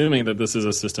 I'm assuming that this is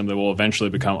a system that will eventually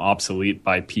become obsolete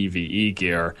by PvE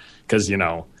gear, because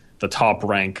the top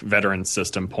rank veteran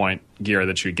system point gear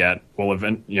that you get will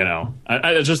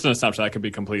it's just an assumption. I could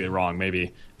be completely wrong.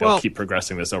 Maybe they'll keep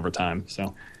progressing this over time.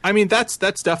 So I mean, that's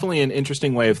definitely an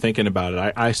interesting way of thinking about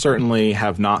it. I certainly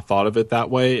have not thought of it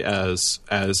that way as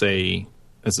a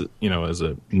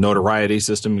notoriety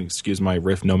system. Excuse my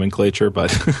riff nomenclature,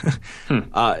 but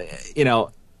I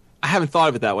haven't thought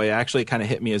of it that way. It actually kind of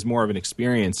hit me as more of an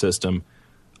experience system.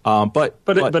 But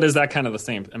is that kind of the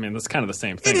same? I mean, that's kind of the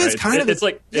same thing. It is right? kind of.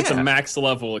 It's a max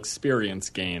level experience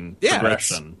gain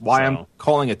progression. That's why I'm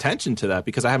calling attention to that,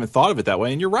 because I haven't thought of it that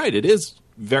way. And you're right; it is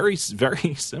very,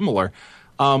 very similar.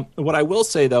 What I will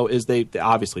say though is they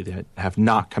obviously have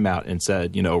not come out and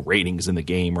said ratings in the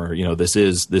game, or this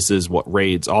is what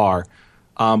raids are.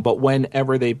 But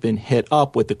whenever they've been hit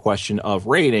up with the question of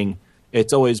rating,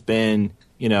 it's always been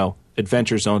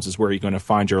Adventure Zones is where you're going to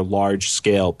find your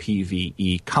large-scale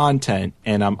PvE content,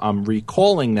 and I'm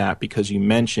recalling that because you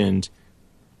mentioned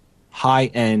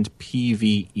high-end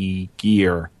PvE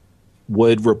gear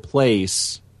would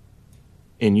replace,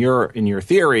 in your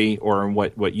theory, or in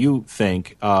what you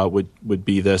think would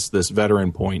be this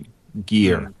veteran point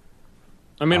gear.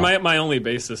 I mean, my only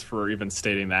basis for even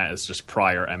stating that is just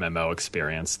prior MMO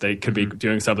experience. They could be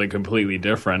doing something completely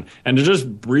different. And to just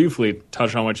briefly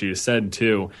touch on what you said,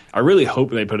 too, I really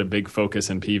hope they put a big focus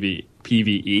in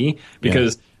PvE,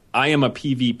 because I am a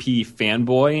PvP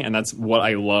fanboy, and that's what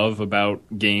I love about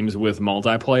games with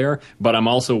multiplayer. But I'm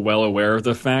also well aware of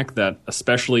the fact that,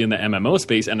 especially in the MMO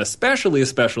space, and especially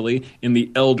in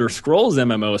the Elder Scrolls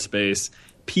MMO space,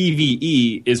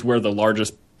 PvE is where the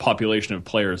largest population of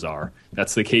players are.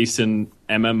 That's the case in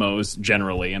MMOs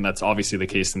generally, and that's obviously the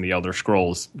case in the Elder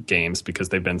Scrolls games because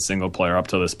they've been single player up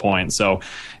to this point. So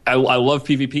I love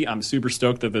PvP. I'm super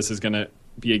stoked that this is going to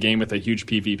be a game with a huge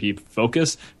PvP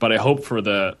focus, but I hope for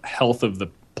the health of the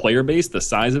player base, the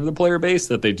size of the player base,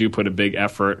 that they do put a big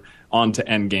effort onto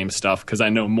end game stuff, because I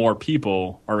know more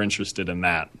people are interested in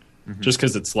that. Just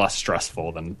because it's less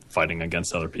stressful than fighting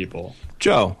against other people.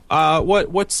 Joe,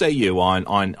 what say you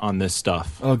on this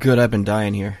stuff? Oh, good. I've been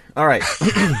dying here. All right.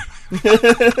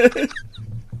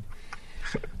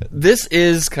 This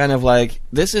is kind of like,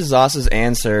 this is ZOS's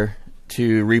answer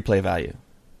to replay value.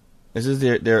 This is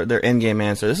their end game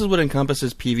answer. This is what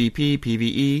encompasses PvP,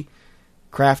 PvE,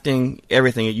 crafting,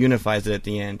 everything. It unifies it at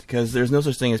the end, because there's no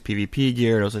such thing as PvP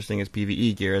gear, no such thing as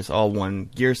PvE gear. It's all one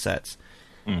gear sets.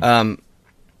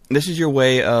 This is your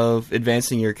way of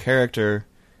advancing your character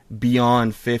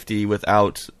beyond 50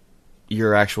 without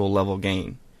your actual level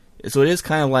gain. So it is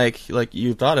kind of like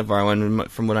you thought of, Arwen,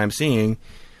 from what I'm seeing,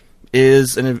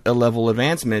 is a level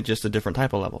advancement, just a different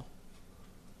type of level.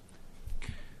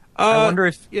 I wonder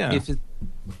if Go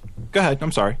ahead.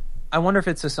 I'm sorry. I wonder if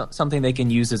it's something they can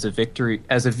use as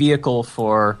a vehicle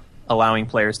for allowing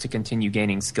players to continue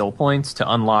gaining skill points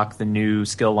to unlock the new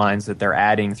skill lines that they're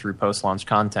adding through post-launch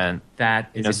content. That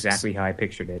is exactly how I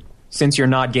pictured it. Since you're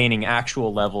not gaining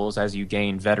actual levels as you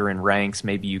gain veteran ranks,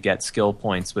 maybe you get skill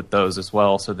points with those as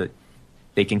well, so that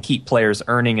they can keep players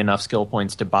earning enough skill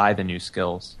points to buy the new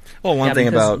skills. Well, one thing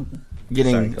about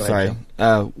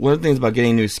One of the things about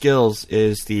getting new skills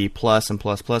is the plus and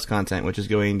plus plus content, which is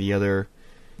going the other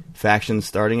faction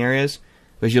starting areas.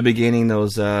 But you'll be gaining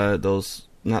those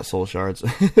not soul shards,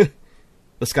 the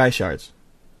sky shards.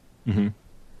 Mm-hmm.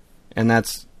 And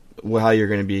that's how you're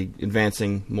going to be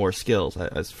advancing more skills,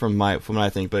 from what I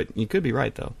think. But you could be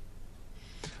right, though.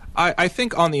 I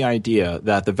think on the idea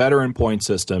that the veteran point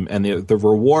system and the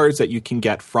rewards that you can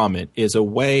get from it is a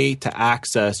way to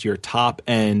access your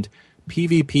top-end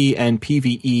PvP and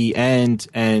PvE and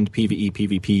PvE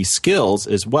PvP skills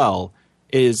as well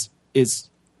is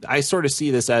I sort of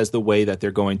see this as the way that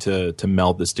they're going to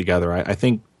meld this together. I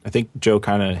think Joe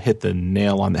kind of hit the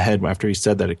nail on the head after he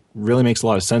said that. It really makes a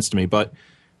lot of sense to me. But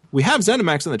we have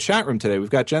ZeniMax in the chat room today. We've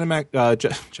got ZeniMax.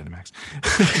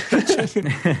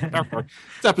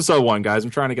 It's episode 1, guys. I'm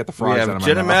trying to get the frogs out of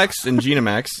my mouth. ZeniMax and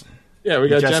GenaMax. Yeah, we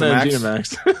got Jenna and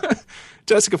GenaMax.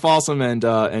 Jessica Folsom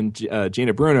and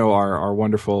Gina Bruno are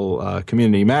wonderful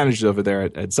community managers over there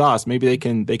at ZOS. Maybe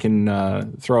they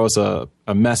can throw us a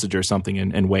message or something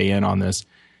and weigh in on this.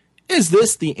 Is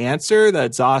this the answer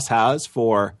that ZOS has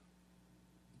for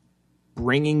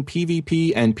bringing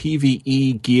PvP and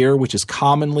PvE gear, which is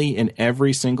commonly in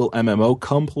every single MMO,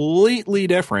 completely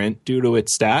different due to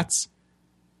its stats?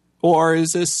 Or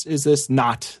is this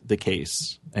not the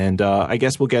case? And I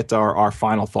guess we'll get our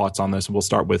final thoughts on this, and we'll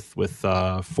start with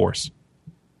Force.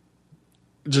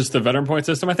 Just the veteran point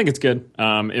system, I think it's good.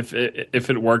 If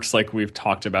it works like we've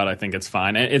talked about, I think it's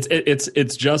fine.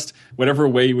 It's just whatever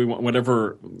way we want,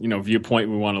 whatever viewpoint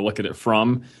we want to look at it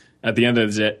from. At the end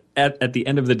of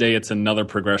the day, it's another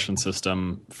progression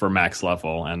system for max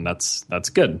level, and that's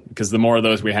good because the more of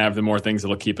those we have, the more things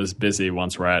that'll keep us busy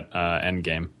once we're at end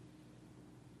game.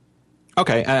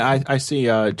 Okay, I see.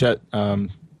 Jet,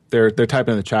 they're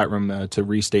typing in the chat room to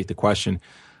restate the question.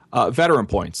 Veteran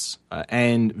points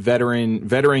and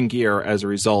veteran gear as a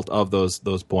result of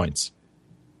those points.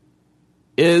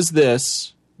 Is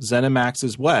this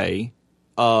ZeniMax's way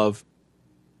of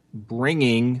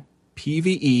bringing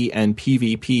PvE and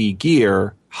PvP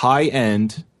gear,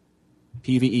 high-end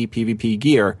PvE, PvP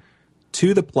gear,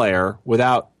 to the player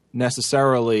without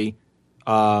necessarily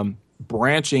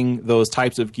branching those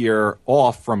types of gear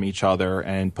off from each other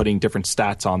and putting different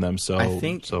stats on them?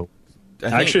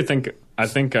 I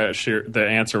think the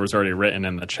answer was already written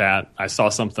in the chat. I saw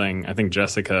something. I think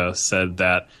Jessica said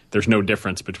that there's no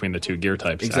difference between the two gear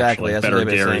types. Exactly, better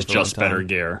gear is just better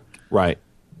gear. Right.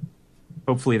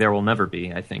 Hopefully, there will never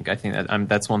be. I think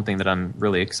that's one thing that I'm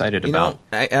really excited about.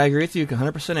 I agree with you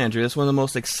 100%, Andrew. That's one of the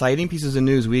most exciting pieces of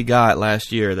news we got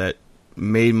last year that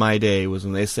made my day was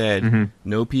when they said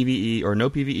no PvE or no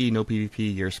PvE, no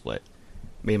PvP gear split.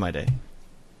 Made my day.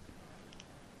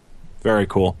 Very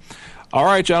cool. All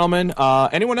right, gentlemen.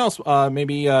 Anyone else?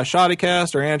 Maybe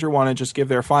Shoddycast or Andrew want to just give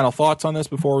their final thoughts on this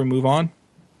before we move on?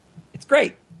 It's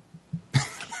great.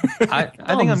 I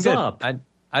think I'm good.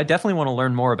 I definitely want to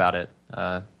learn more about it.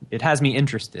 It has me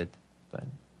interested. But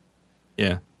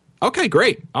yeah. Okay,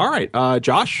 great. All right,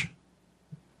 Josh.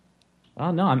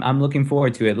 Oh no, I'm looking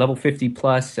forward to it. Level 50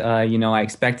 plus. I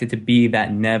expect it to be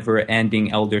that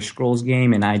never-ending Elder Scrolls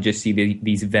game, and I just see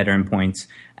these veteran points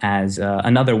as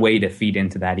another way to feed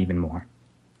into that even more.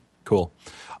 Cool.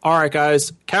 All right,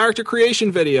 guys. Character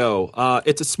creation video.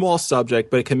 It's a small subject,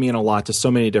 but it can mean a lot to so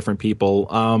many different people.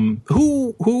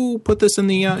 Who put this in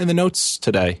the notes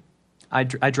today? I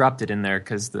dropped it in there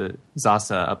because the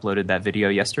Zasa uploaded that video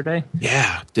yesterday.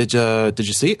 Yeah. Did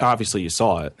you see it? Obviously, you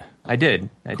saw it. I did.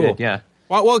 Cool. Did. Yeah.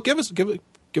 Well, give us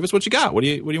what you got. What do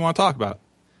you want to talk about?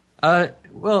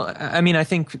 Well, I mean, I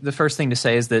think the first thing to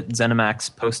say is that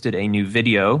ZeniMax posted a new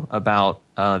video about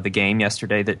the game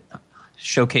yesterday that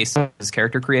showcases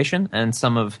character creation and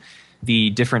some of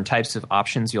the different types of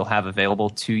options you'll have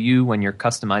available to you when you're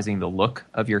customizing the look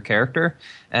of your character.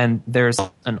 And there's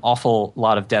an awful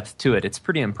lot of depth to it. It's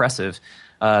pretty impressive.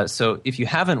 So if you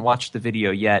haven't watched the video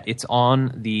yet, it's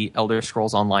on the Elder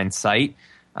Scrolls Online site.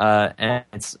 And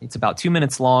it's about 2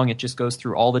 minutes long. It just goes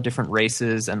through all the different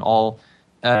races and all.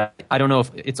 I don't know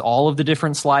if it's all of the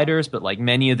different sliders, but like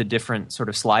many of the different sort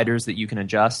of sliders that you can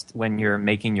adjust when you're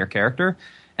making your character.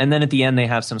 And then at the end, they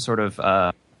have some sort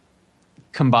of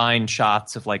combined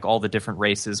shots of like all the different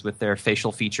races with their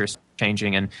facial features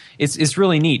changing, and it's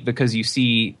really neat because you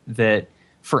see that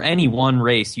for any one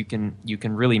race, you can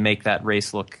really make that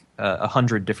race look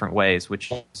 100 different ways,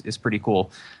 which is pretty cool.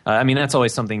 I mean, that's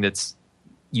always something that's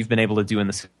you've been able to do in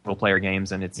the single player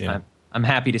games, and it's I'm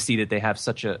happy to see that they have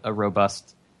such a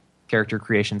robust character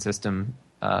creation system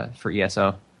for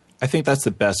ESO. I think that's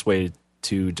the best way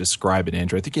to describe it,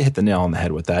 Andrew. I think you hit the nail on the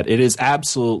head with that. It is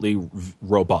absolutely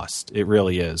robust. It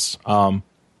really is.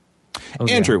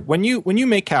 Andrew, when you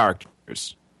make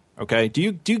characters, okay, do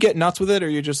you get nuts with it, or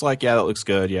you're just like, yeah, that looks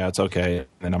good, yeah, it's okay,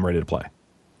 and I'm ready to play?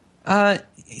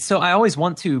 So I always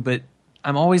want to, but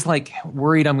I'm always like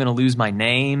worried I'm going to lose my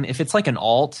name. If it's like an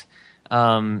alt,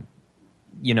 then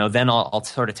I'll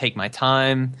sort of take my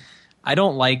time. I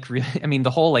don't like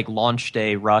the whole like launch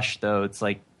day rush though. It's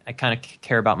like I kind of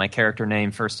care about my character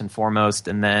name first and foremost,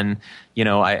 and then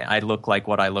I look like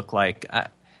what I look like.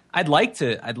 I'd like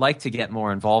to get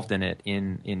more involved in it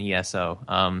in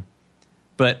ESO.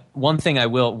 But one thing I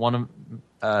will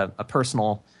a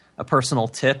personal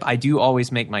tip. I do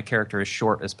always make my character as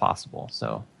short as possible.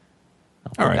 So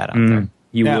I'll put that out there.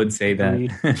 You would say that.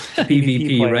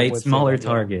 PvP, right? Smaller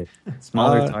target.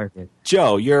 Smaller target.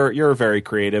 Joe, you're very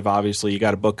creative. Obviously, you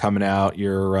got a book coming out.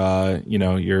 You're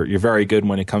you're very good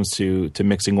when it comes to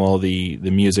mixing all the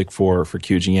music for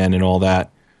QGN and all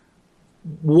that.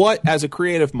 What, as a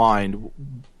creative mind,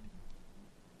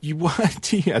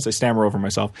 as I stammer over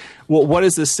myself, what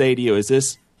does this say to you? Is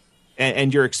this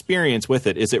and your experience with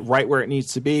it? Is it right where it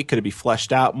needs to be? Could it be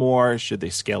fleshed out more? Should they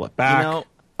scale it back?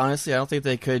 Honestly, I don't think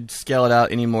they could scale it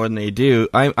out any more than they do.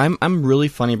 I'm really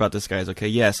funny about this, guys. Okay,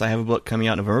 yes, I have a book coming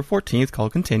out November 14th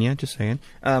called Continua. Just saying.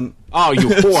 Oh, you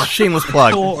whore! Shameless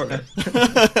plug.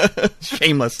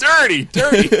 Shameless. Dirty.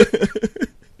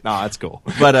 Nah, that's cool.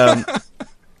 But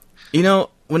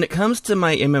when it comes to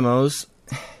my MMOs,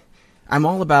 I'm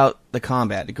all about the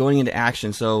combat, going into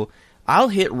action. So I'll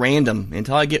hit random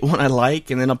until I get one I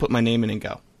like, and then I'll put my name in and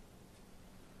go.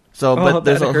 So, but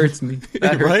that hurts me.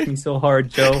 That hurts me so hard,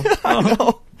 Joe. I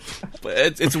know.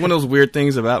 But it's one of those weird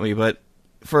things about me. But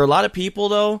for a lot of people,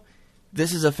 though,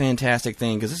 this is a fantastic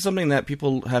thing, because this is something that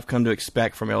people have come to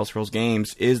expect from Elder Scrolls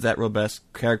games, is that robust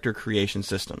character creation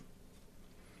system.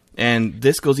 And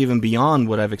this goes even beyond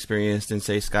what I've experienced in,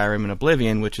 say, Skyrim and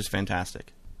Oblivion, which is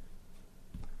fantastic.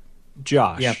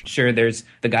 Josh. Yeah, sure. There's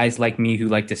the guys like me who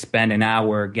like to spend an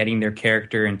hour getting their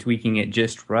character and tweaking it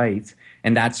just right.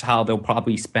 And that's how they'll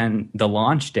probably spend the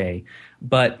launch day.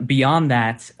 But beyond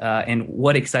that, and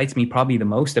what excites me probably the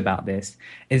most about this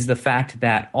is the fact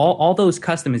that all those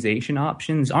customization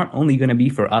options aren't only going to be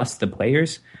for us, the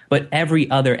players, but every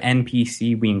other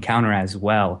NPC we encounter as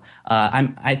well.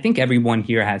 I think everyone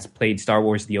here has played Star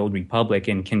Wars The Old Republic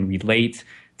and can relate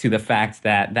to the fact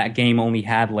that that game only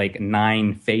had like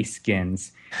 9 face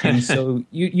skins. And so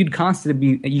you'd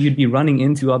constantly be running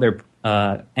into other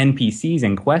NPCs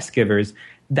and quest givers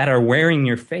that are wearing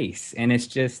your face, and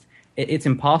it's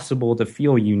impossible to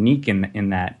feel unique in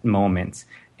that moment.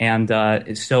 And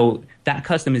so that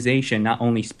customization not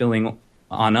only spilling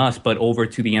on us but over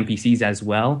to the NPCs as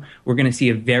well, we're going to see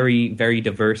a very, very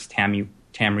diverse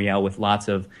Tamriel with lots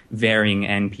of varying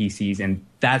NPCs, and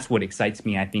that's what excites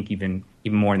me, I think, even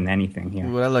more than anything here.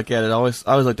 When I look at it, I always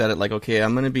looked at it like, okay,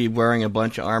 I'm going to be wearing a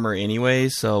bunch of armor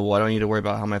anyways, so why do I need to worry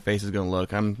about how my face is going to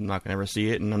look? I'm not going to ever see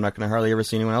it, and I'm not going to hardly ever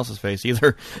see anyone else's face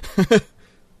either.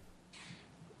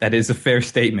 That is a fair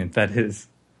statement. That is.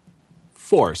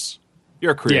 Force.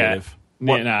 You're creative.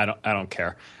 Yeah. No, I don't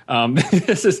care.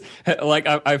 This is like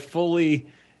I fully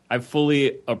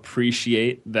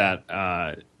appreciate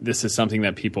that this is something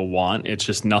that people want. It's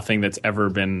just nothing that's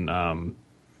ever been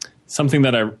something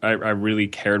that I really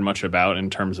cared much about in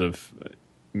terms of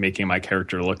making my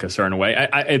character look a certain way.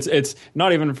 It's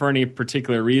not even for any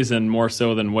particular reason, more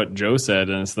so than what Joe said,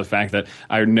 and it's the fact that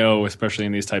I know, especially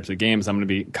in these types of games, I'm going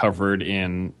to be covered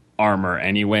in armor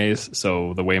anyways,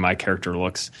 so the way my character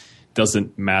looks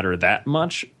doesn't matter that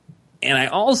much. And I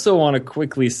also want to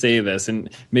quickly say this, and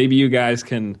maybe you guys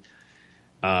can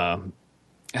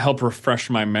help refresh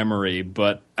my memory,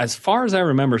 but as far as I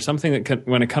remember, something that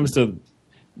when it comes to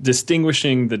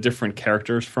distinguishing the different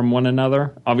characters from one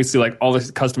another, obviously, like, all the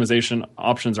customization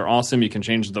options are awesome. You can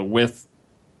change the width,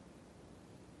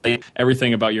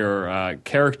 everything about your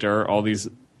character, all these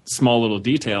small little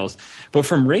details. But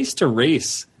from race to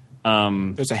race,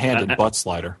 there's a hand and butt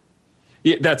slider.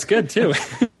 Yeah, that's good too.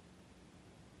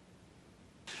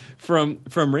 From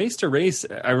race to race,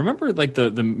 I remember like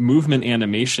the movement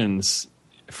animations,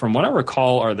 from what I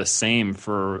recall, are the same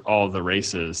for all the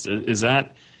races. Is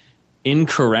that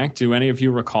incorrect? Do any of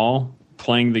you recall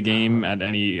playing the game at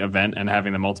any event and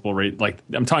having the multiple race? Like,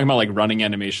 I'm talking about like running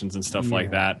animations and stuff like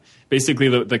that.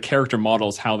 Basically, the character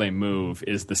models, how they move,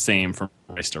 is the same from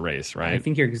race to race, right? I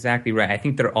think you're exactly right. I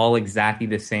think they're all exactly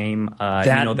the same.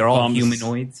 They're all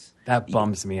humanoids. That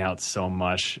bums me out so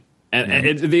much.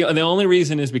 And the only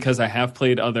reason is because I have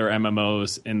played other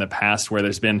MMOs in the past where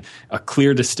there's been a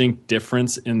clear, distinct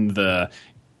difference in the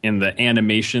in the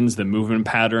animations, the movement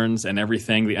patterns, and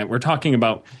everything. We're talking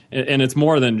about, and it's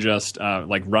more than just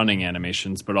like running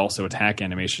animations, but also attack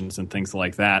animations and things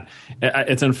like that.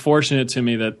 It's unfortunate to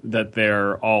me that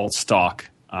they're all stock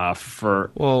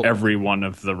for every one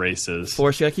of the races.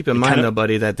 Forrest, you gotta keep in mind, though,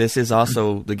 buddy, that this is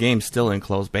also the game's still in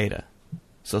closed beta,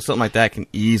 so something like that can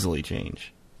easily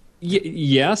change.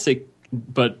 Yes,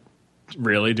 but.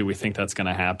 Really, do we think that's going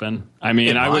to happen? I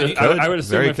mean, I would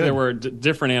assume if there were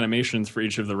different animations for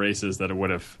each of the races that it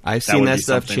would have. I've seen that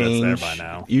stuff change. By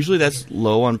now. Usually, that's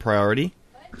low on priority,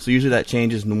 so usually that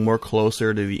changes more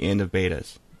closer to the end of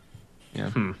betas.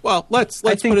 Yeah. Well, let's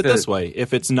put it this way: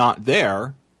 if it's not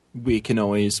there, we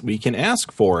can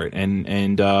ask for it,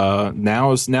 and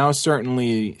now is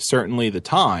certainly the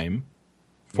time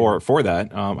for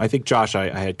that. I think Josh,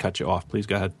 I had cut you off. Please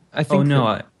go ahead. I think.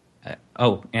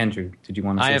 Andrew, did you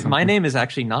want to say something? My name is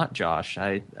actually not Josh.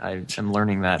 I am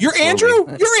learning that. You're slowly.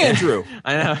 Andrew? You're Andrew.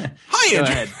 I know. Hi,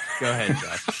 Andrew. Go ahead,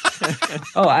 Josh.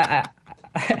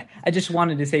 I just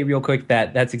wanted to say real quick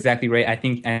that's exactly right. I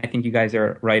think you guys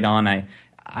are right on.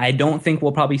 I don't think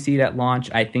we'll probably see it at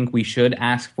launch. I think we should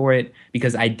ask for it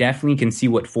because I definitely can see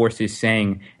what Force is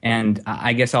saying. And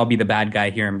I guess I'll be the bad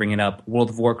guy here and bring it up. World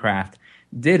of Warcraft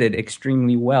did it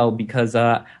extremely well because,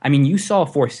 you saw a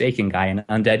Forsaken guy, an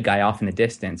undead guy off in the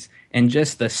distance, and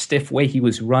just the stiff way he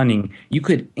was running, you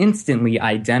could instantly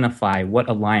identify what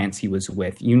alliance he was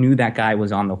with. You knew that guy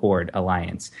was on the Horde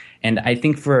alliance. And I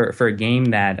think for a game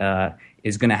that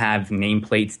is going to have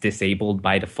nameplates disabled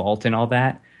by default and all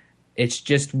that, it's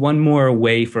just one more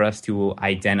way for us to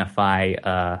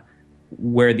identify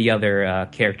where the other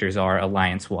characters are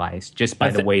alliance-wise, just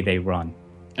by the way they run.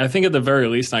 I think at the very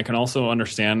least, I can also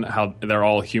understand how they're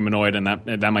all humanoid, and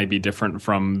that might be different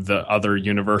from the other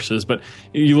universes. But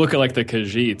you look at like the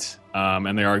Khajiit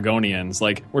and the Argonians,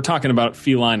 like we're talking about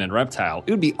feline and reptile.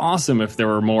 It would be awesome if there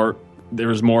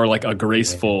was more like a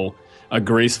graceful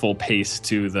pace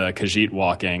to the Khajiit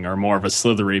walking, or more of a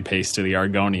slithery pace to the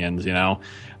Argonians. You know,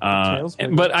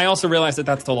 but I also realize that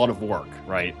that's a lot of work,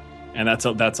 right? And that's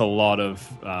a lot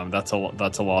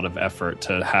of effort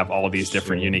to have all these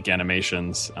different unique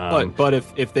animations. But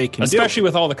if they can, especially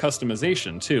with all the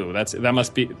customization too,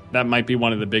 that might be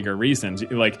one of the bigger reasons.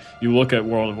 Like you look at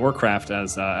World of Warcraft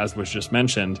as was just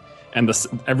mentioned, and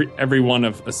every one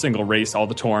of a single race, all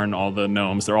the Tauren, all the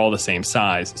gnomes, they're all the same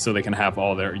size, so they can have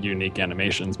all their unique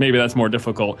animations. Maybe that's more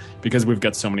difficult because we've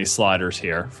got so many sliders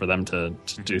here for them to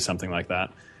do something like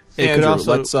that. Andrew,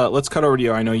 let's cut over to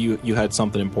you. I know you had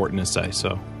something important to say.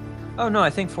 So, oh no, I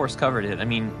think Force covered it. I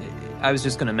mean, I was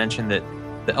just going to mention that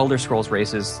the Elder Scrolls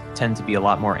races tend to be a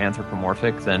lot more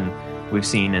anthropomorphic than we've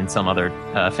seen in some other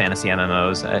fantasy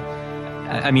MMOs.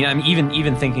 I mean, I'm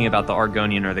even thinking about the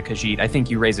Argonian or the Khajiit. I think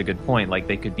you raise a good point. Like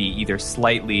they could be either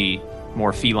slightly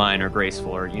more feline or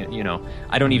graceful, or you know,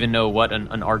 I don't even know what an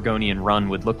Argonian run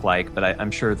would look like, but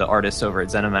I'm sure the artists over at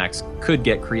ZeniMax could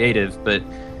get creative, but.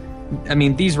 I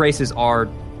mean, these races are,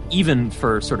 even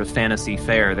for sort of fantasy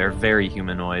fare, they're very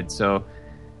humanoid. So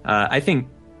I think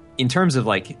in terms of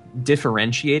like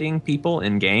differentiating people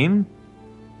in game,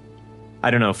 I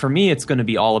don't know. For me, it's going to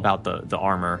be all about the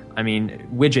armor. I mean,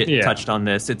 Widget touched on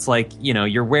this. It's like, you know,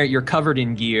 you're covered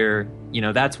in gear. You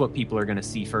know, that's what people are going to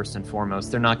see first and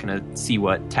foremost. They're not going to see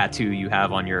what tattoo you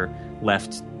have on your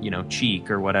left, you know,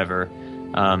 cheek or whatever.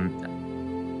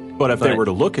 But if they were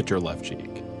to look at your left cheek.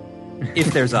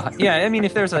 If there's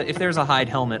a hide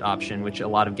helmet option, which a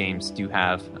lot of games do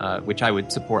have, which I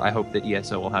would support. I hope that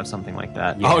ESO will have something like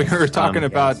that. Yes. Oh, you're talking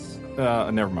about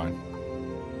never mind.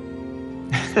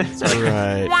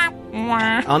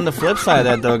 Right. On the flip side of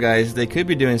that, though, guys, they could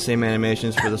be doing the same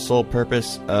animations for the sole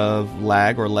purpose of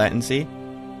lag or latency,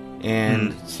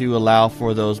 and to allow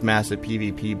for those massive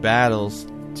PvP battles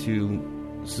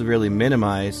to severely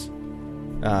minimize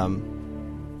lag.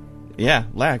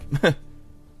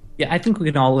 Yeah, I think we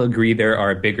can all agree there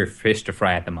are bigger fish to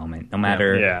fry at the moment, no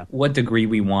matter what degree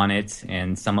we want it,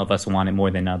 and some of us want it more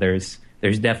than others.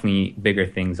 There's definitely bigger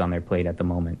things on their plate at the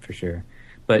moment, for sure.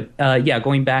 But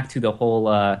going back to the whole,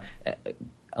 a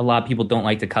lot of people don't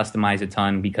like to customize a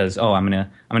ton because I'm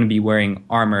gonna be wearing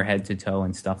armor head to toe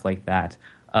and stuff like that.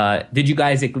 Did you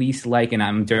guys at least like, and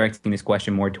I'm directing this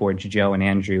question more towards Joe and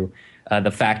Andrew,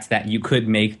 the fact that you could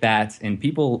make that, and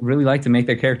people really like to make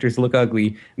their characters look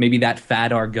ugly, maybe that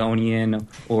fat Argonian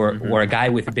or a guy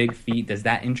with big feet, does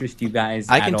that interest you guys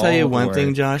I can tell you one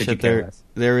thing, Josh, that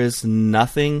there is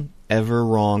nothing ever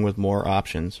wrong with more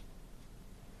options.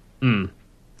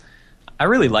 I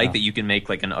really like that you can make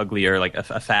like an uglier, like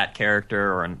a fat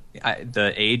character, or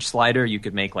the age slider, you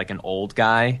could make like an old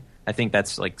guy. I think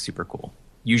that's like super cool.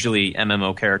 Usually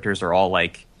MMO characters are all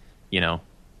like, you know,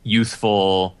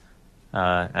 youthful,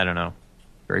 I don't know,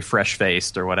 very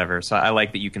fresh-faced or whatever. So I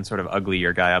like that you can sort of ugly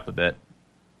your guy up a bit.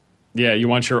 Yeah, you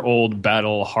want your old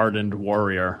battle-hardened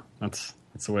warrior. That's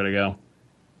the way to go.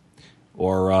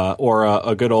 Or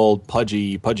a good old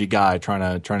pudgy guy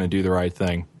trying to do the right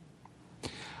thing.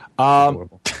 The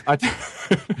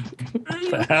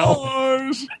hell?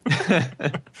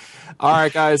 All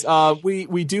right, guys. We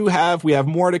have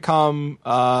more to come.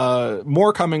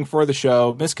 More coming for the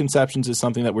show. Misconceptions is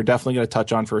something that we're definitely going to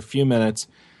touch on for a few minutes.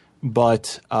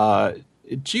 But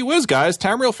gee whiz, guys,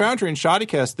 Tamriel Foundry and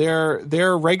Shoddycast,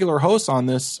 they're regular hosts on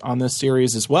this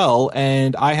series as well.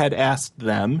 And I had asked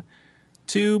them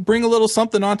to bring a little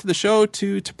something onto the show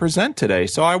to present today.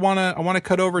 So I wanna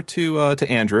cut over to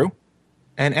Andrew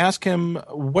and ask him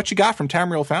what you got from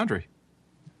Tamriel Foundry.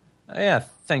 Yeah,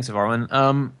 thanks,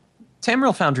 Varwin.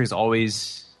 Tamriel Foundry is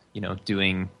always,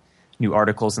 doing new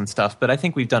articles and stuff, but I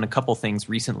think we've done a couple things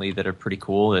recently that are pretty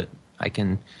cool that I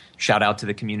can shout out to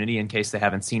the community in case they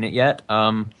haven't seen it yet.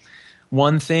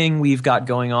 One thing we've got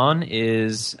going on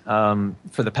is for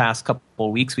the past couple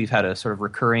of weeks, we've had a sort of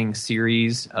recurring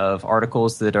series of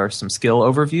articles that are some skill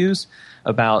overviews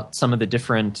about some of the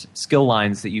different skill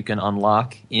lines that you can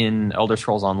unlock in Elder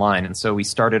Scrolls Online. And so we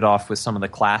started off with some of the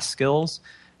class skills,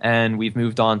 and we've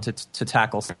moved on to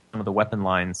tackle some of the weapon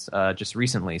lines just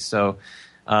recently. So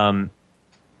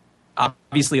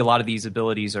obviously a lot of these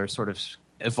abilities are sort of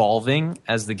evolving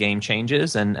as the game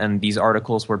changes, and these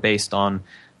articles were based on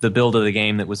the build of the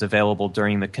game that was available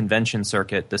during the convention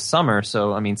circuit this summer.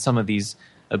 So, I mean, some of these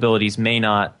abilities may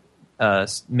not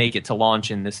make it to launch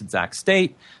in this exact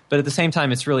state, but at the same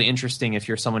time, it's really interesting if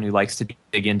you're someone who likes to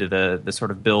dig into the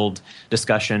sort of build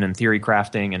discussion and theory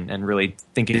crafting and really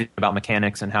thinking about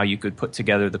mechanics and how you could put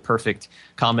together the perfect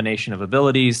combination of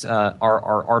abilities.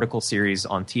 Our article series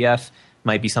on TF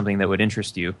might be something that would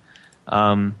interest you.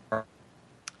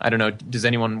 I don't know, does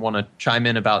anyone want to chime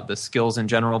in about the skills in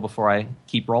general before I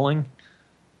keep rolling?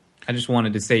 I just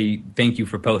wanted to say thank you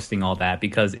for posting all that,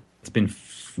 because it's been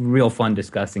real fun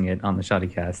discussing it on the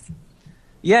Shoddycast.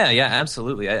 Yeah,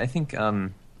 absolutely. I think,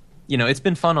 it's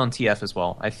been fun on TF as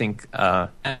well. I think,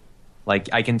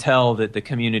 I can tell that the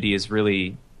community has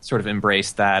really sort of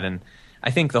embraced that, and I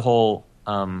think the whole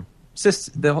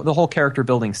the whole character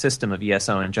building system of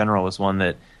ESO in general is one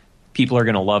that people are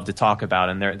going to love to talk about,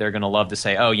 and they're going to love to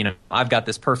say, oh, I've got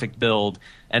this perfect build,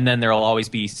 and then there'll always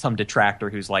be some detractor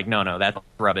who's like, no, that's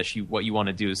rubbish. What you want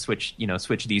to do is switch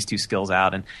these two skills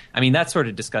out. And I mean, that sort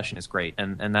of discussion is great,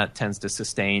 and that tends to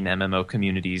sustain MMO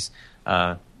communities.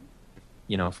 That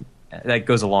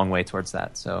goes a long way towards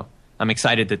that. So I'm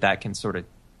excited that can sort of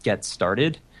get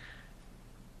started.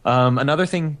 Another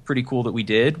thing pretty cool that we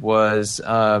did was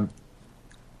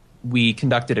we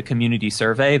conducted a community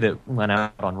survey that went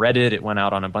out on Reddit. It went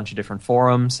out on a bunch of different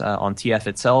forums on TF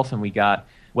itself, and we got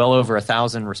well over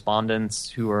 1,000 respondents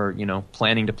who are,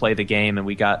 planning to play the game, and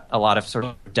we got a lot of sort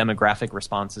of demographic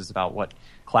responses about what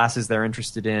classes they're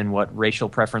interested in, what racial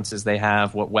preferences they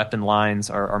have, what weapon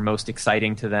lines are most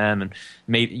exciting to them, and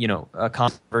maybe,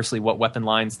 conversely, what weapon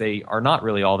lines they are not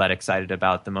really all that excited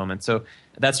about at the moment. So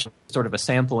that's sort of a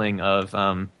sampling of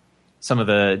some of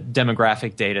the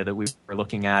demographic data that we were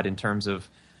looking at in terms of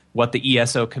what the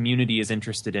ESO community is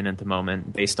interested in at the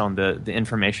moment based on the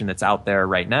information that's out there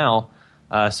right now.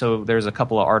 So there's a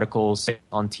couple of articles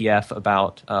on TF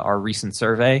about our recent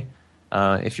survey.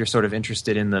 If you're sort of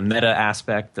interested in the meta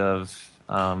aspect of...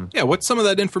 what's some of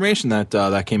that information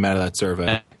that came out of that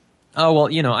survey? Oh, well,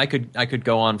 I could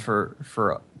go on for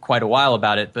quite a while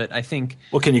about it, but I think...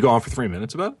 Well, can you go on for 3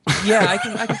 minutes about it? Yeah, I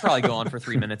can probably go on for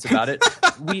 3 minutes about it.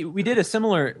 We did a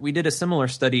similar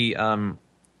study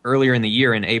earlier in the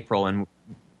year in April, and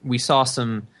we saw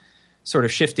some sort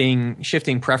of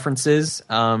shifting preferences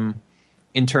in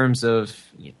terms of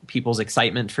people's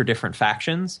excitement for different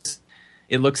factions.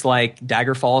 It looks like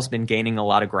Daggerfall's been gaining a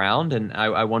lot of ground, and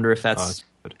I wonder if that's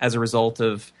as a result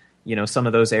of some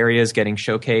of those areas getting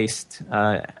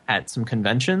showcased at some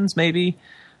conventions, maybe.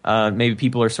 Maybe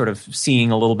people are sort of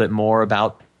seeing a little bit more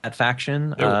about that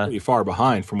faction. They were pretty far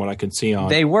behind from what I can see on.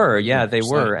 They were.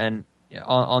 And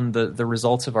on the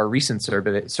results of our recent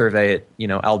survey,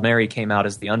 Aldmeri came out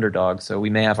as the underdog, so we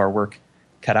may have our work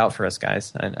cut out for us,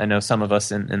 guys. I know some of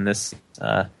us in this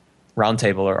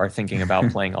roundtable are thinking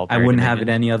about playing Aldmeri. I wouldn't have it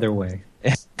any other way.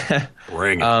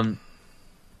 Bring it.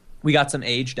 We got some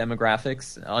age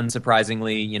demographics,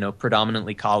 unsurprisingly,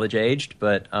 predominantly college-aged,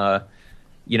 but,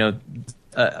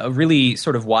 a really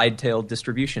sort of wide-tailed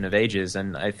distribution of ages,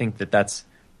 and I think that's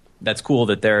cool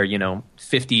that there are,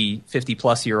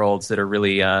 50-plus-year-olds that are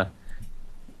really, as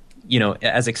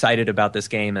excited about this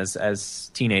game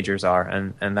as teenagers are,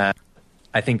 and that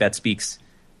I think that speaks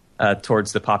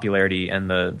towards the popularity and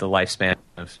the lifespan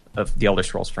of the Elder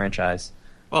Scrolls franchise.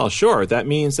 Well, sure. That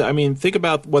means, I mean, think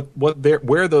about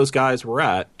where those guys were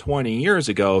at 20 years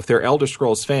ago. If they're Elder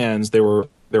Scrolls fans, they were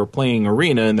playing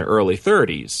Arena in their early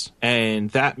 30s, and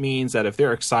that means that if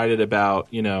they're excited about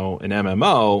an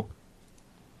MMO,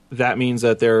 that means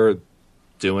that they're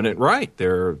doing it right.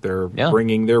 They're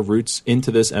bringing their roots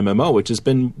into this MMO, which has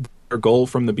been their goal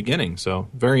from the beginning. So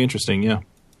very interesting. Yeah.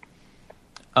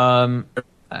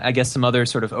 I guess some other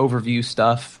sort of overview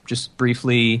stuff, just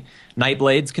briefly.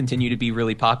 Nightblades continue to be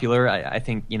really popular. I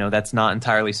think that's not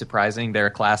entirely surprising. They're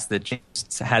a class that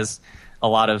just has a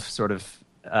lot of sort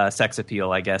of sex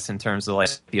appeal, I guess, in terms of like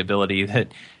the ability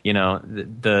that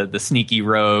the sneaky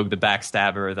rogue, the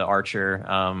backstabber, the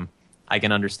archer. I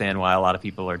can understand why a lot of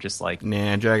people are just like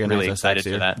Dragon really excited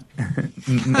for that.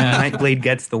 Nightblade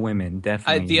gets the women,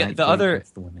 definitely. The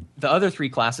other three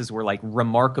classes were like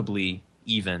remarkably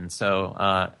even. So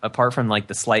apart from like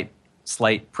the slight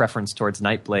preference towards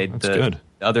Nightblade, the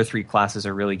other three classes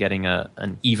are really getting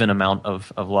an even amount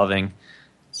of loving.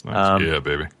 That's nice. Yeah,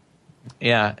 baby.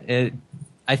 Yeah,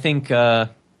 I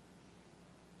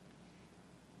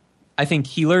think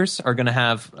healers are going to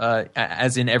have,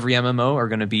 as in every MMO, are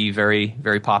going to be very,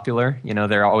 very popular.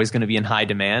 They're always going to be in high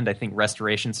demand. I think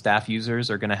restoration staff users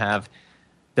are going to have,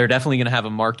 they're definitely going to have a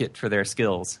market for their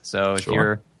skills. So if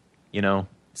you're,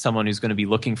 someone who's going to be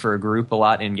looking for a group a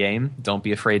lot in game, don't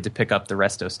be afraid to pick up the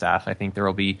resto staff. I think there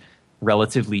will be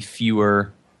relatively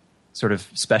fewer sort of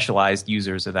specialized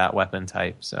users of that weapon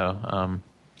type. So,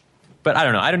 but I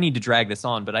don't know. I don't need to drag this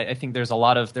on, but I think there's a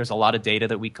lot of data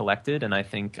that we collected, and I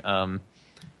think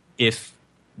if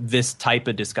this type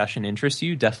of discussion interests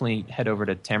you, definitely head over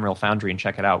to Tamriel Foundry and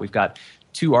check it out. We've got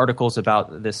 2 articles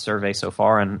about this survey so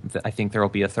far, and I think there will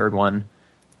be a third one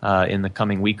in the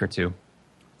coming week or 2.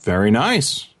 Very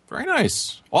nice. Very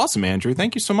nice. Awesome, Andrew.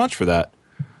 Thank you so much for that.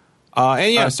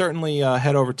 And certainly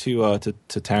head over to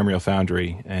Tamriel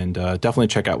Foundry and definitely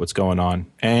check out what's going on.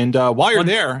 And while you're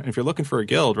there, if you're looking for a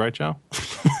guild, right, Joe?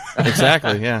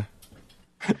 Exactly, yeah.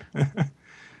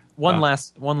 One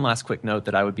last quick note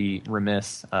that I would be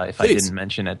remiss if I didn't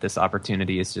mention at this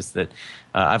opportunity is just that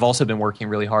I've also been working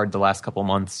really hard the last couple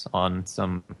months on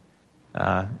some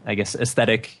I guess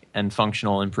aesthetic and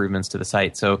functional improvements to the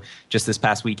site. So just this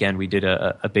past weekend we did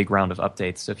a big round of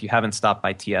updates. So if you haven't stopped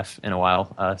by TF in a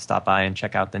while, stop by and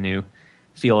check out the new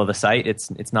feel of the site.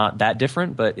 It's not that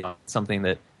different, but it's something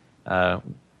that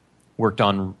worked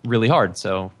on really hard.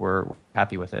 So we're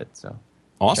happy with it. So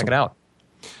awesome. Check it out.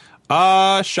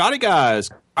 Shoddy guys,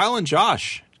 Kyle and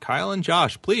Josh,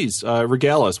 please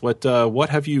regale us. What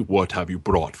have you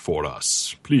brought for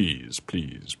us? Please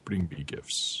bring me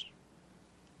gifts.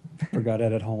 Forgot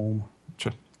it at home.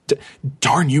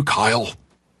 Darn you, Kyle.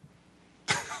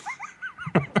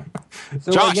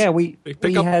 So Josh, we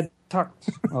had talked.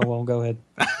 Oh well, go ahead.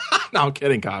 No, I'm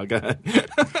kidding, Kyle. Go ahead.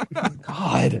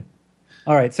 God.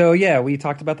 All right, so we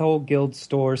talked about the whole guild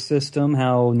store system.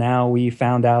 How now we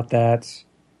found out that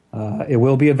it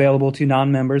will be available to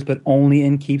non-members, but only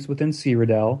in keeps within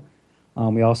Cyrodiil.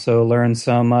 We also learned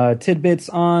some tidbits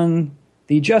on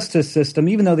the justice system.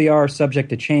 Even though they are subject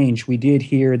to change, we did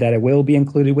hear that it will be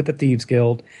included with the Thieves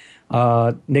Guild.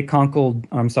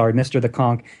 Mr. the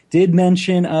Conk, did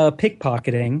mention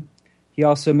pickpocketing. He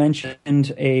also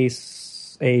mentioned a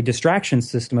distraction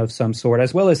system of some sort,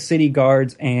 as well as city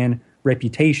guards and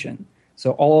reputation.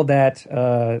 So all that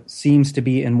seems to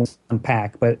be in one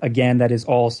pack, but again, that is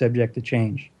all subject to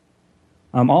change.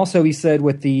 Also, he said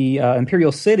with the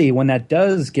Imperial City, when that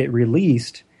does get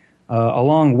released,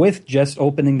 along with just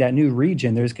opening that new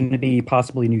region, there's going to be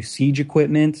possibly new siege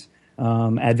equipment,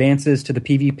 advances to the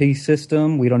PvP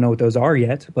system. We don't know what those are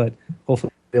yet, but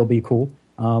hopefully they'll be cool,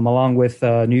 along with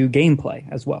new gameplay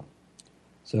as well.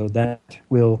 So that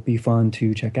will be fun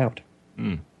to check out.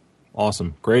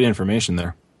 Awesome. Great information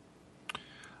there.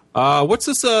 What's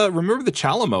this? Remember the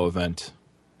Chalamo event?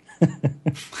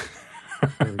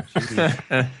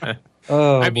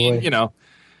 Oh, I mean,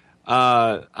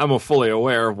 I'm fully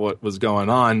aware of what was going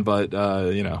on, but,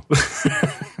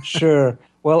 Sure.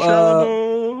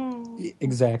 Well,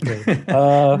 exactly.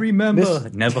 Remember,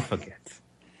 never forget.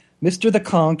 Mr. the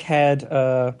Conk had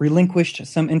relinquished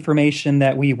some information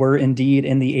that we were indeed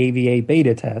in the AVA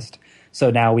beta test,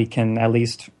 so now we can at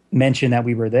least mention that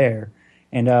we were there.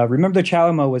 And Remember the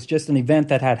Chalamo was just an event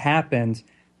that had happened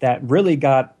that really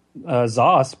got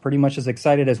ZOS pretty much as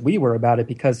excited as we were about it,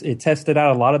 because it tested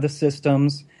out a lot of the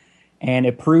systems, and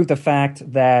it proved the fact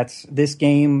that this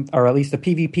game, or at least the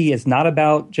PvP, is not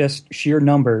about just sheer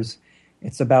numbers.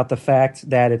 It's about the fact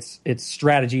that it's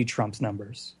strategy trumps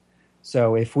numbers.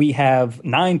 So if we have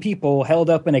 9 people held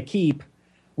up in a keep,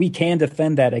 we can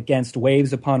defend that against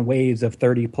waves upon waves of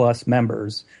 30-plus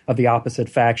members of the opposite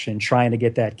faction trying to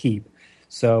get that keep.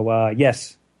 So,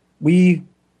 yes, we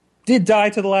did die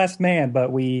to the last man,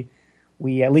 but we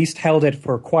at least held it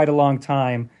for quite a long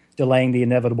time, delaying the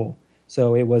inevitable.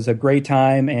 So it was a great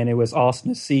time, and it was awesome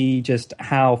to see just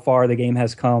how far the game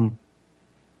has come.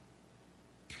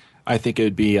 I think it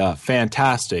would be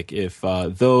fantastic if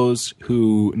those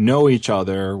who know each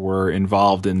other were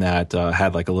involved in that,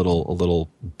 had like a little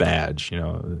badge,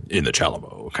 in the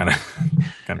Chalamo kind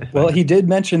of. Well, he did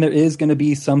mention there is going to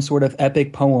be some sort of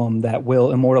epic poem that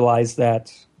will immortalize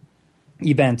that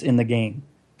event in the game.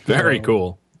 Very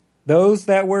cool. Those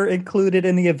that were included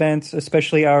in the event,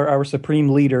 especially our supreme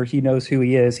leader, he knows who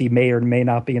he is. He may or may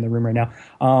not be in the room right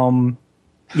now.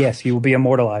 Yes, he will be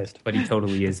immortalized. But he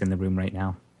totally is in the room right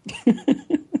now.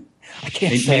 I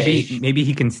can't say. Maybe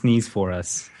he can sneeze for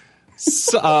us.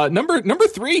 So, number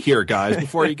 3 here, guys.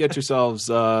 Before you get yourselves,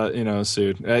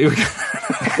 sued. Right.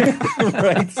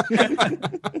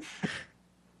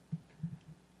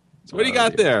 So what do you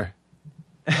got there?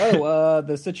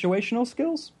 The situational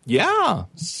skills? Yeah.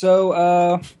 So,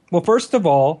 well, first of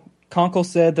all, Conkle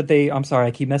said that I'm sorry,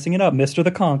 I keep messing it up. Mr. The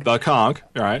Conk. The Conk,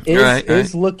 all right.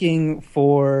 Is looking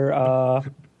for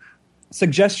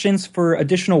suggestions for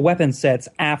additional weapon sets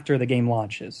after the game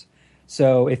launches.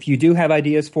 So if you do have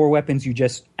ideas for weapons you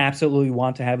just absolutely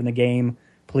want to have in the game,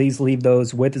 please leave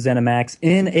those with ZeniMax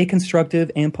in a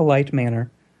constructive and polite manner.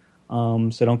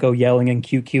 So don't go yelling and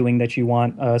QQing that you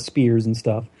want spears and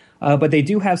stuff. But they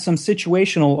do have some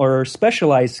situational or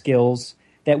specialized skills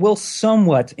that will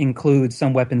somewhat include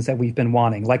some weapons that we've been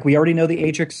wanting. Like we already know the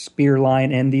Atrix spear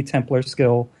line and the Templar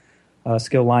skill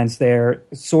lines there.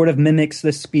 It sort of mimics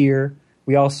the spear.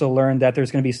 We also learned that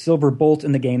there's going to be Silver Bolt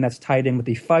in the game that's tied in with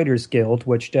the Fighters Guild,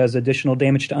 which does additional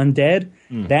damage to undead.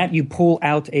 That you pull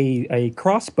out a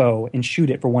crossbow and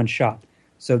shoot it for one shot.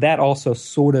 So that also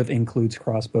sort of includes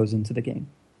crossbows into the game.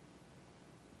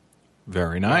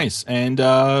 Very nice. And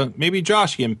maybe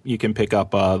Josh, you can pick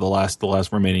up the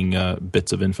last remaining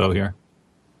bits of info here.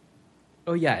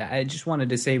 Oh, yeah. I just wanted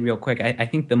to say real quick, I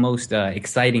think the most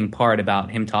exciting part about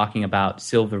him talking about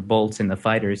Silver Bolts in the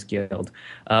Fighters Guild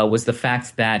was the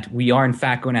fact that we are, in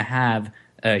fact, going to have,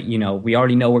 we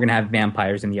already know we're going to have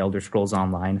vampires in the Elder Scrolls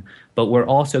Online, but we're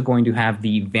also going to have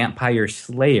the Vampire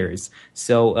Slayers.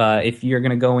 So if you're going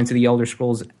to go into the Elder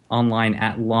Scrolls Online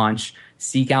at launch,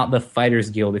 seek out the Fighters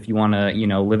Guild if you want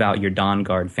to, live out your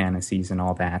Dawnguard fantasies and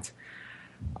all that.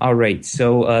 All right,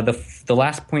 so the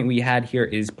last point we had here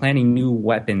is planning new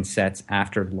weapon sets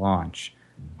after launch.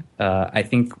 I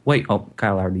think.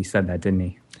 Kyle already said that, didn't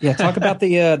he? Yeah, talk about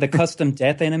the custom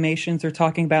death animations they're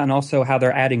talking about, and also how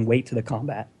they're adding weight to the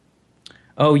combat.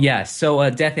 Oh yeah, so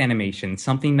death animation,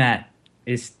 something that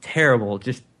is terrible,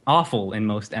 just awful in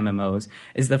most MMOs,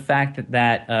 is the fact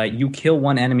that you kill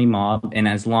one enemy mob, and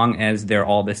as long as they're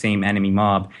all the same enemy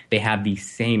mob, they have the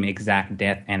same exact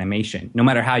death animation. No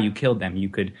matter how you killed them, you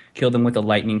could kill them with a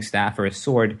lightning staff or a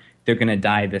sword, they're going to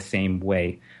die the same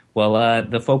way. Well,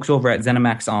 the folks over at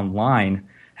ZeniMax Online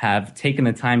have taken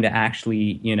the time to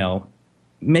actually,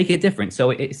 make it different.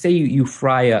 So say you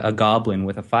fry a goblin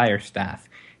with a fire staff,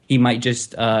 he might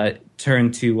just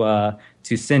turn to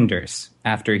cinders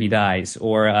after he dies,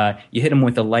 or you hit him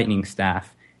with a lightning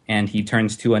staff and he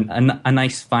turns to a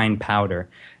nice fine powder.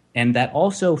 And that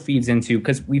also feeds into,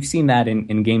 because we've seen that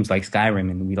in games like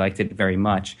Skyrim and we liked it very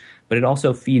much, but it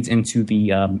also feeds into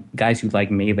the guys who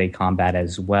like melee combat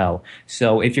as well.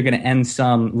 So if you're going to end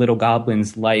some little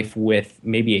goblin's life with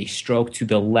maybe a stroke to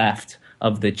the left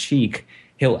of the cheek,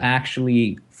 he'll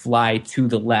actually fly to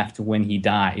the left when he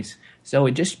dies. So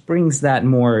it just brings that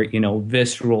more,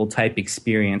 visceral type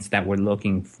experience that we're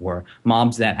looking for.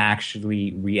 Mobs that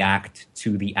actually react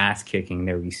to the ass kicking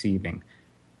they're receiving.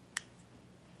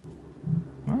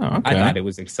 Oh, okay. I thought it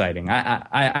was exciting.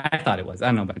 I thought it was. I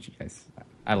don't know about you guys.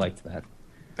 I liked that.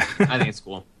 I think it's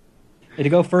cool. And to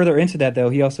go further into that, though,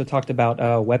 he also talked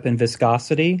about weapon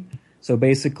viscosity. So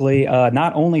basically,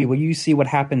 not only will you see what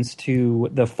happens to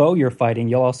the foe you're fighting,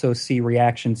 you'll also see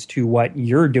reactions to what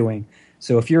you're doing.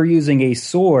 So if you're using a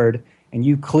sword and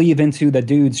you cleave into the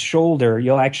dude's shoulder,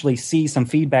 you'll actually see some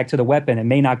feedback to the weapon. It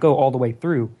may not go all the way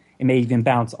through. It may even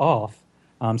bounce off.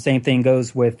 Same thing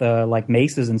goes with like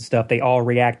maces and stuff. They all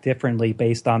react differently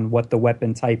based on what the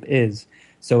weapon type is.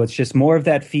 So it's just more of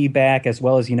that feedback as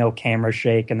well as, camera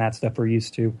shake and that stuff we're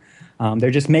used to. They're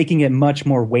just making it much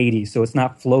more weighty, so it's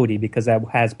not floaty, because that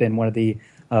has been one of the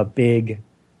big...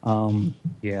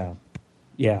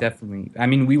 Yeah, definitely. I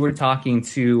mean, we were talking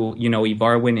to,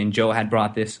 Ivarwin and Joe had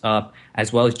brought this up,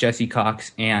 as well as Jesse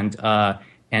Cox and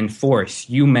Force.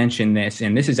 You mentioned this,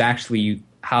 and this is actually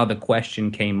how the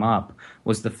question came up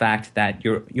was the fact that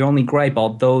your only gripe,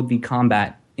 although the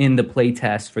combat in the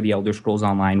playtest for the Elder Scrolls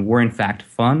Online were in fact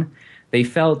fun, they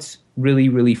felt really,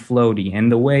 really floaty.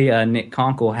 And the way Nick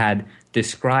Conkle had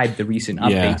described the recent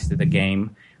updates to the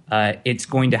game, it's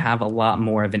going to have a lot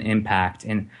more of an impact.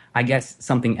 And I guess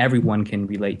something everyone can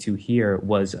relate to here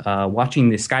was watching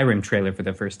the Skyrim trailer for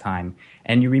the first time.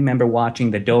 And you remember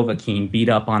watching the Dovahkiin beat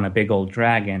up on a big old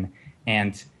dragon,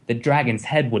 and the dragon's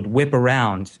head would whip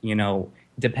around,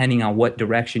 depending on what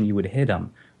direction you would hit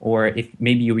him. Or if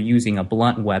maybe you were using a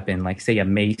blunt weapon, like say a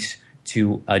mace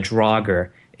to a Draugr,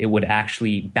 it would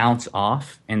actually bounce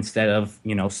off instead of,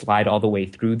 slide all the way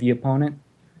through the opponent.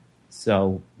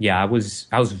 So yeah, I was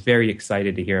very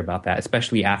excited to hear about that,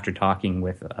 especially after talking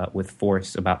with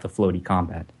Force about the floaty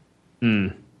combat.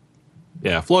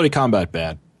 Yeah, floaty combat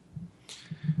bad.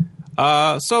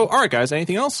 So all right, guys,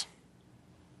 anything else?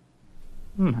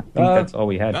 I think that's all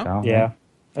we had, no? Kyle. Yeah,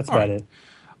 that's All about right.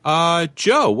 it.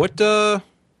 Joe, what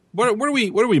are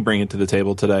we bringing to the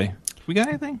table today? We got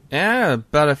anything? Yeah,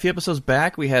 about a few episodes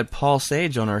back, we had Paul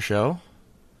Sage on our show.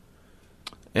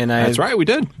 And That's right, we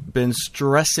did. Been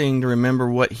stressing to remember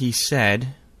what he said.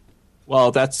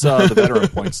 Well, that's the veteran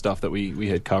point stuff that we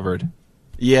had covered.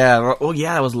 Yeah, well,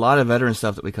 yeah, it was a lot of veteran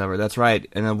stuff that we covered. That's right.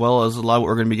 And as well as a lot of what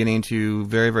we're going to be getting into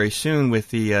very, very soon with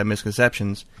the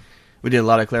misconceptions. We did a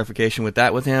lot of clarification with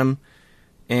that with him.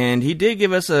 And he did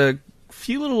give us a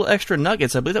few little extra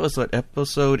nuggets. I believe that was,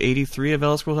 episode 83 of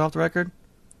Elder Scrolls Off the Record?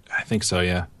 I think so,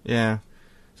 yeah. Yeah.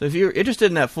 So if you're interested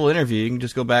in that full interview, you can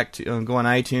just go back to go on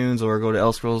iTunes or go to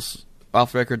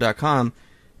ElderScrollsOffTheRecord.com.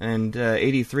 And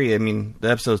 83, I mean,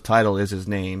 the episode's title is his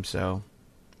name, so...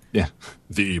 Yeah,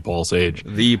 the Paul Sage.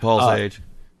 The Paul Sage.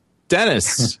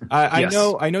 Dennis, I Yes.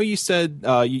 know you said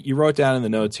you wrote down in the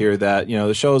notes here that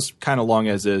the show's kind of long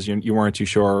as is. You weren't too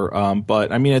sure,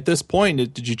 but I mean, at this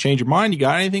point, did you change your mind? You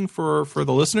got anything for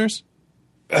the listeners?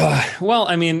 Well,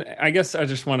 I mean, I guess I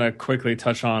just want to quickly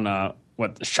touch on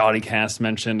what Shoddycast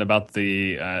mentioned about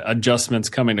the adjustments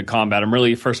coming to combat. I'm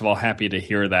really, first of all, happy to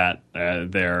hear that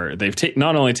they've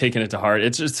not only taken it to heart.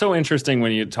 It's just so interesting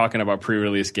when you're talking about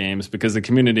pre-release games, because the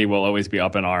community will always be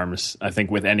up in arms, I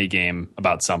think, with any game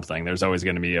about something. There's always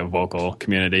going to be a vocal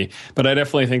community. But I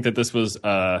definitely think that this was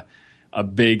a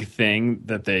big thing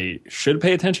that they should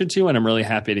pay attention to, and I'm really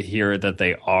happy to hear that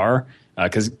they are.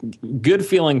 Because good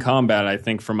feeling combat, I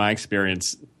think, from my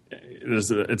experience,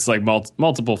 it's like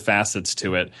multiple facets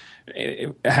to it.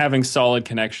 Having solid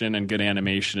connection and good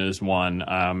animation is one,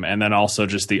 and then also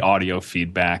just the audio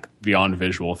feedback beyond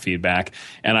visual feedback.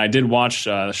 And I did watch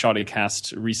the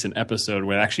Shoddycast recent episode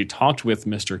where I actually talked with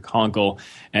Mr. Conkle,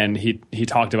 and he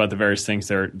talked about the various things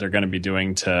they're going to be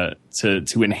doing to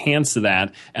enhance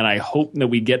that. And I hope that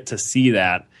we get to see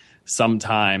that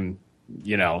sometime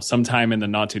in the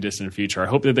not too distant future. I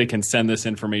hope that they can send this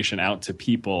information out to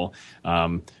people,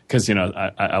 because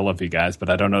I love you guys, but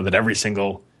I don't know that every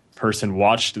single person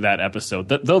watched that episode.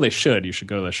 Though they should. You should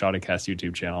go to the Shoddycast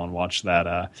YouTube channel and watch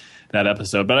that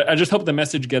episode. But I just hope the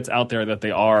message gets out there that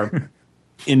they are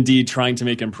indeed trying to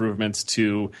make improvements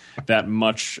to that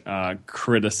much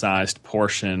criticized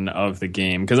portion of the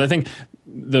game, because I think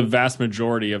the vast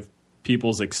majority of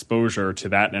people's exposure to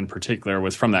that in particular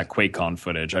was from that QuakeCon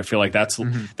footage. I feel like that's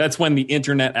when the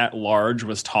internet at large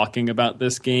was talking about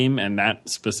this game and that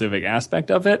specific aspect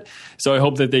of it. So I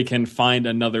hope that they can find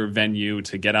another venue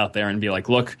to get out there and be like,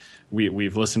 look,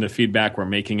 we've listened to feedback, we're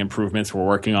making improvements, we're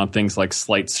working on things like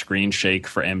slight screen shake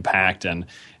for impact and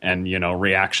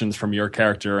reactions from your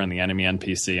character and the enemy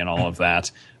NPC and all of that.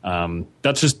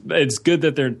 It's good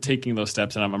that they're taking those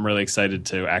steps, and I'm really excited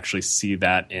to actually see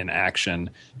that in action,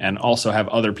 and also have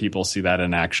other people see that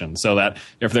in action, so that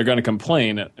if they're going to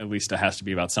complain, at least it has to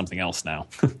be about something else now,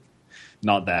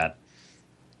 not that.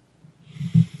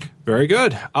 Very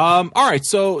good. All right,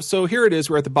 so here it is.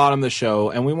 We're at the bottom of the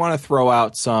show, and we want to throw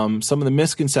out some of the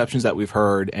misconceptions that we've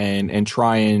heard and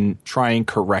try and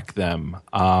correct them.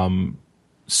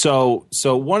 So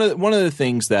one of the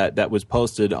things that was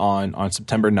posted on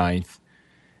September 9th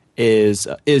is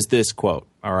this quote.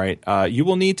 All right, you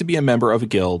will need to be a member of a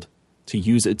guild to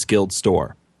use its guild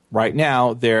store. Right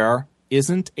now, there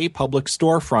isn't a public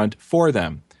storefront for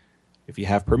them. If you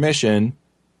have permission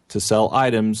to sell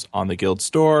items on the guild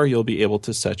store, you'll be able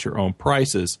to set your own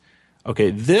prices. Okay,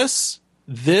 this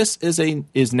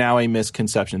is now a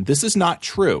misconception. This is not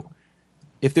true.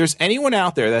 If there's anyone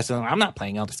out there that's saying, I'm not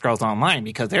playing Elder Scrolls Online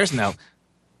because there's no,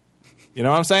 you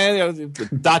know what I'm saying? ...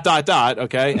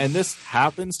 Okay, and this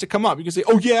happens to come up. You can say,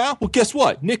 oh yeah, well guess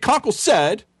what? Nick Conkle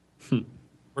said,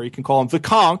 or you can call him the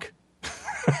Conk,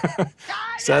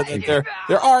 said that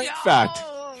there are in fact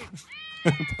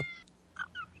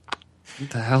What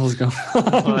the hell is going on?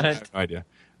 What? I have no idea.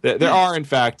 There are, in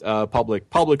fact, public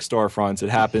storefronts. It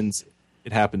happens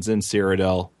in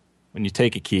Cyrodiil when you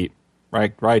take a keep.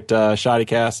 Right,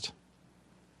 Shoddycast?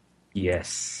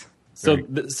 Yes. So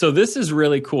this is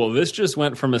really cool. This just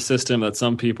went from a system that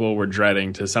some people were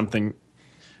dreading to something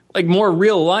like more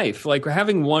real life, like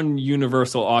having one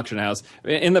universal auction house.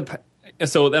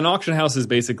 So an auction house is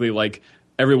basically like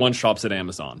everyone shops at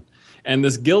Amazon. And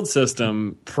this guild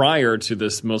system prior to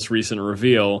this most recent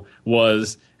reveal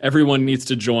was everyone needs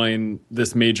to join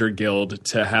this major guild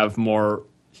to have more.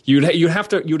 You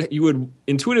would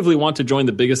intuitively want to join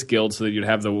the biggest guild so that you'd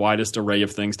have the widest array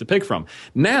of things to pick from.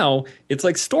 Now it's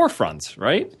like storefronts,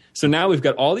 right? So now we've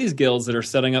got all these guilds that are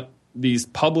setting up these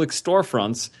public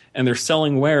storefronts and they're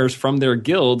selling wares from their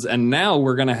guilds. And now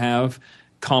we're going to have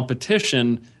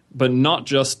competition, but not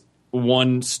just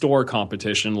one store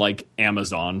competition like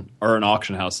Amazon or an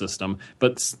auction house system,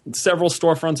 but several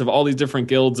storefronts of all these different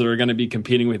guilds that are going to be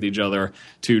competing with each other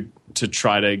to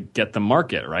try to get the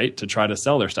market, right? To try to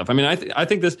sell their stuff. I mean, I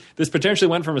think this potentially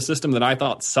went from a system that I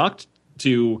thought sucked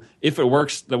to, if it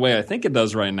works the way I think it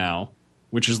does right now,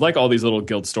 which is like all these little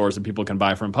guild stores that people can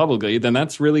buy from publicly, then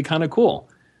that's really kind of cool.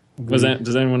 Does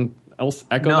anyone else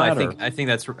echo that? No, I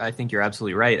think you're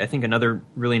absolutely right. I think another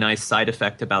really nice side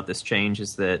effect about this change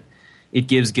is that it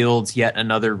gives guilds yet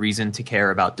another reason to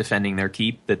care about defending their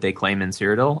keep that they claim in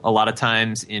Cyrodiil. A lot of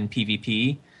times in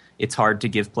PvP, it's hard to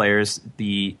give players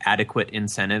the adequate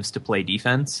incentives to play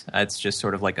defense. It's just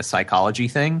sort of like a psychology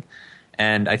thing.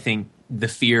 And I think the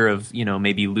fear of,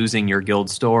 maybe losing your guild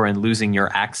store and losing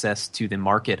your access to the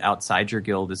market outside your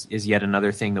guild is yet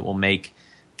another thing that will make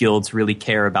guilds really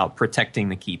care about protecting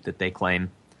the keep that they claim.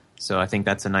 So I think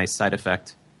that's a nice side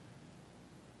effect.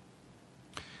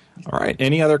 All right.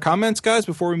 Any other comments, guys,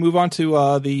 before we move on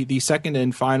to the second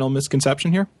and final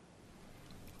misconception here?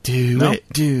 Do it.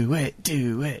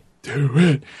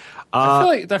 I feel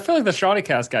like the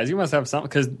Shoddycast guys, you must have something,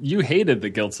 because you hated the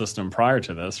guild system prior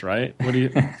to this, right? What do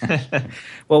you?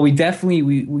 Well, we definitely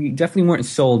weren't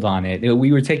sold on it.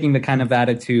 We were taking the kind of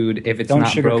attitude: if it's Don't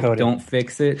not broke, sugarcoat it. don't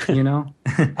fix it.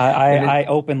 I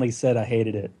openly said I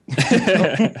hated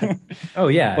it. Oh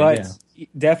yeah, But yeah.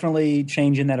 definitely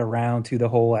changing that around to the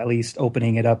whole, at least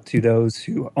opening it up to those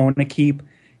who own a keep,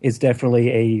 is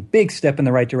definitely a big step in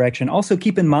the right direction. Also,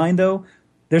 keep in mind, though,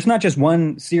 there's not just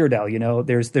one Cyrodiil,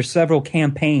 there's several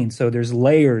campaigns, so there's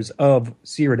layers of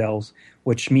Cyrodiils,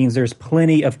 which means there's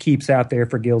plenty of keeps out there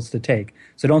for guilds to take.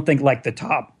 So don't think like the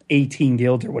top 18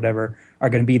 guilds or whatever are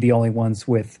going to be the only ones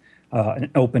with an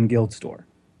open guild store.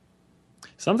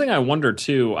 Something I wonder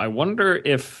too. I wonder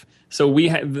if we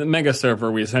have the mega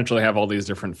server. We essentially have all these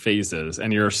different phases,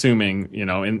 and you're assuming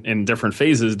in different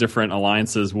phases, different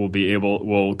alliances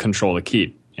will control the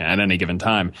keep at any given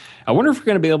time. I wonder if we're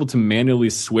going to be able to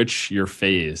manually switch your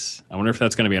phase. I wonder if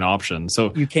that's going to be an option.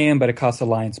 So You can, but it costs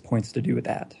alliance points to do with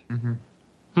that.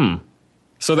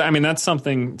 So that's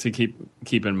something to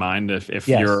keep in mind. If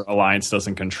Yes. your alliance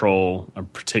doesn't control a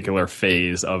particular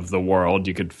phase of the world,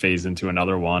 you could phase into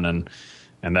another one, and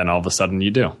then all of a sudden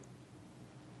you do.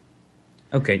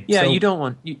 Okay. Yeah, so, you don't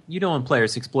want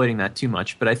players exploiting that too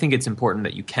much, but I think it's important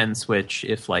that you can switch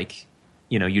if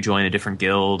you join a different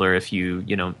guild, or if you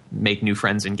make new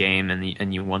friends in game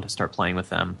and you want to start playing with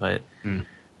them. But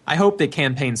I hope that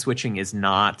campaign switching is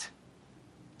not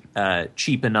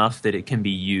cheap enough that it can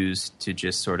be used to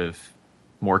just sort of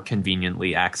more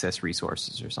conveniently access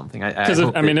resources or something. Because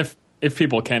if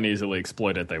people can easily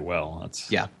exploit it, they will. That's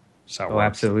how it Oh, works.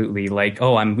 absolutely. Like,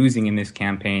 I'm losing in this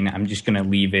campaign. I'm just going to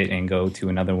leave it and go to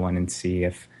another one and see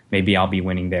if maybe I'll be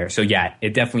winning there. So, yeah,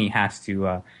 it definitely has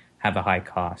to have a high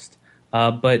cost.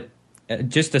 But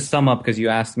just to sum up, because you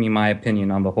asked me my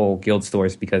opinion on the whole guild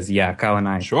stores, because, Kyle and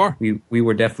I, Sure. we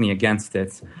were definitely against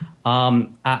it.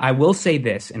 I will say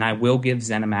this, and I will give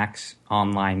ZeniMax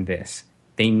Online this.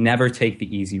 They never take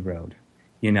the easy road.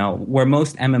 Where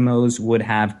most MMOs would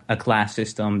have a class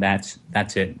system, that's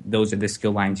it. Those are the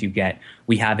skill lines you get.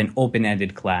 We have an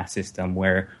open-ended class system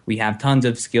where we have tons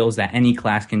of skills that any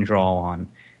class can draw on.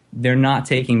 They're not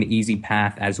taking the easy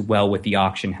path as well with the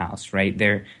auction house, right?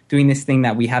 They're doing this thing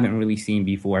that we haven't really seen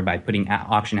before by putting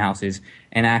auction houses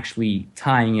and actually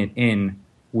tying it in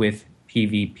with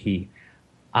PvP.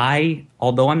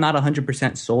 Although I'm not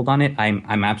 100% sold on it,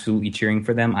 I'm absolutely cheering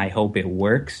for them. I hope it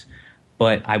works.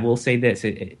 But I will say this,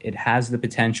 it has the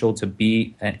potential to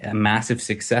be a massive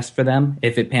success for them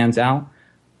if it pans out,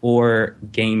 or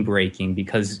game-breaking,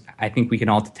 because I think we can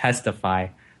all testify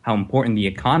how important the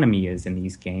economy is in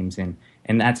these games. And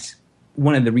that's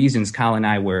one of the reasons Kyle and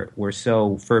I were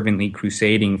so fervently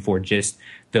crusading for just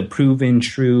the proven,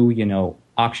 true,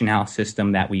 auction house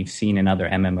system that we've seen in other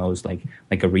MMOs,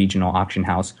 like a regional auction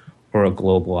house or a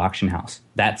global auction house.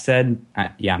 That said,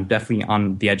 I'm definitely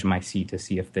on the edge of my seat to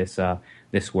see if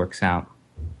this works out.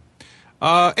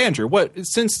 Andrew,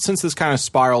 since this kind of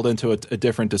spiraled into a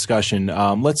different discussion,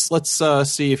 let's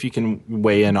see if you can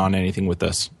weigh in on anything with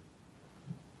this.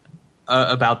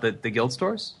 About the guild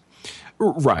stores?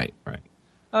 Right.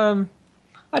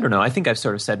 I don't know. I think I've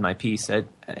sort of said my piece.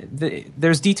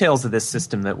 There's details of this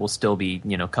system that will still be,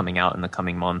 coming out in the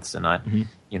coming months, and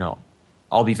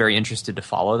I'll be very interested to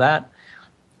follow that.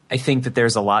 I think that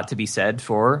there's a lot to be said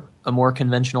for a more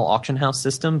conventional auction house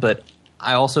system, but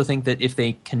I also think that if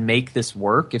they can make this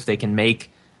work, if they can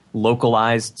make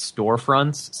localized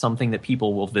storefronts something that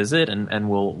people will visit and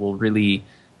will really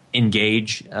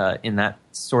engage in that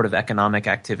sort of economic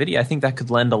activity, I think that could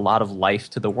lend a lot of life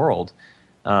to the world.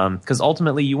 Because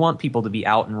ultimately you want people to be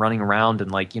out and running around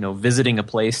and visiting a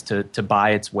place to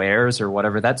buy its wares or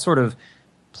whatever. That sort of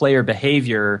player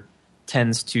behavior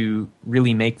tends to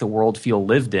really make the world feel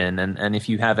lived in. And if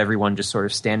you have everyone just sort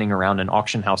of standing around an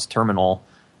auction house terminal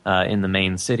in the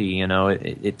main city,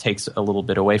 it takes a little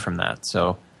bit away from that.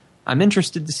 So I'm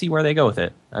interested to see where they go with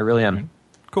it. I really am.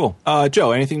 Cool.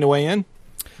 Joe, anything to weigh in?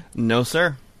 No,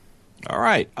 sir. All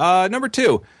right. Number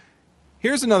 2.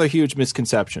 Here's another huge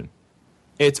misconception.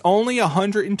 It's only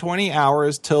 120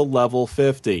 hours till level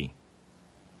 50.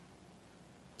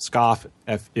 Scoff,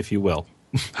 if you will.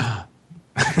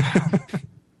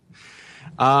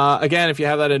 Again, if you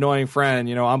have that annoying friend,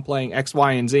 I'm playing X,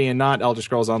 Y, and Z and not Elder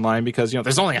Scrolls Online because,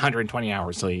 there's only 120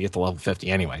 hours till you get to level 50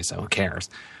 anyway, so who cares?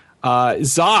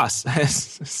 ZOS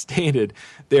has stated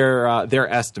their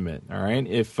estimate, all right?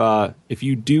 If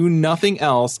you do nothing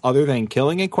else other than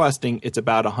killing and questing, it's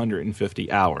about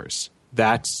 150 hours.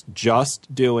 That's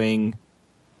just doing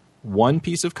one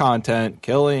piece of content,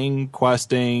 killing,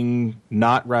 questing,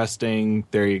 not resting.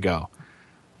 There you go.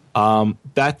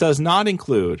 That does not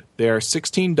include, there are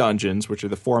 16 dungeons, which are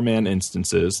the 4-man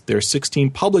instances. There are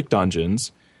 16 public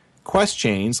dungeons, quest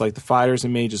chains, like the Fighters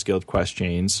and Mages Guild quest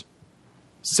chains,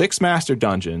 6 master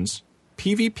dungeons,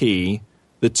 PvP,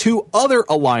 the 2 other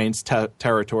Alliance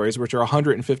territories, which are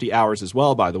 150 hours as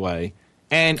well, by the way,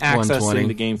 and accessing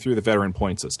the game through the veteran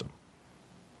point system.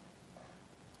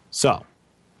 So,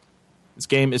 this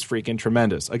game is freaking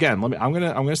tremendous. Again, I'm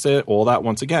gonna say all that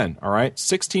once again. All right,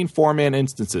 16 4-man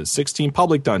instances, 16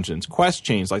 public dungeons, quest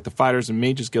chains like the Fighters and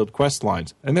Mages Guild quest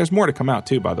lines, and there's more to come out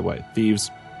too. By the way, Thieves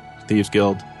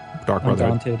Guild, Dark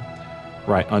Brotherhood, Undaunted.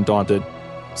 Right, Undaunted.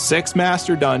 6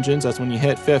 master dungeons. That's when you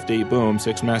hit 50. Boom,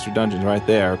 6 master dungeons right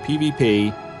there.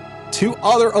 PvP. 2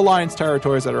 other Alliance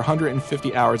territories that are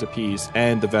 150 hours apiece,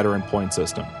 and the veteran point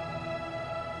system.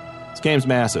 This game's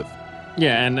massive.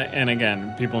 Yeah, and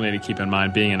again, people need to keep in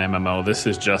mind, being an MMO, this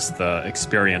is just the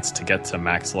experience to get to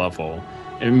max level.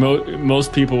 And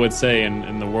most people would say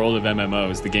in the world of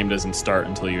MMOs, the game doesn't start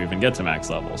until you even get to max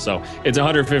level. So it's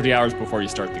 150 hours before you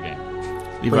start the game.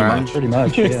 Pretty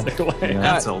much, yeah.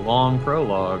 That's a long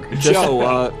prologue.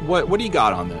 Joe, what do you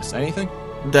got on this? Anything?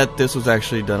 That this was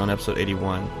actually done on episode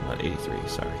 81, not 83,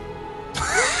 sorry.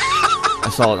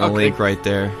 I saw it in the link right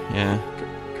there, yeah.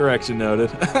 Correction noted.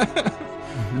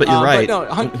 But you're right. No,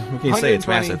 what can you say? It's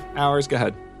massive. Hours, go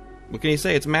ahead. What can you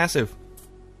say? It's massive.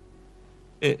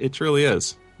 It truly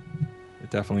is. It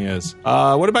definitely is.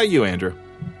 What about you, Andrew?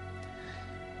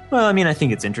 Well, I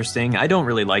think it's interesting. I don't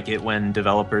really like it when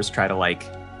developers try to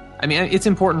it's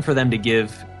important for them to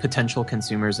give potential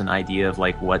consumers an idea of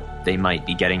what they might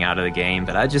be getting out of the game,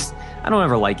 but I don't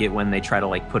ever like it when they try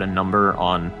to put a number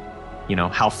on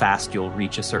how fast you'll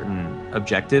reach a certain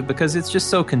objective, because it's just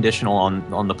so conditional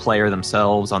on the player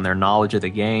themselves, on their knowledge of the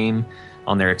game,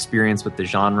 on their experience with the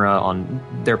genre, on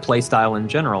their playstyle in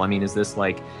general. Is this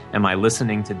am I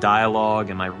listening to dialogue?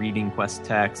 Am I reading quest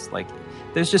text?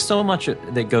 There's just so much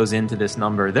that goes into this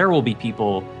number. There will be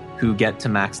people who get to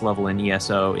max level in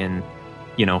ESO in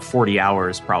 40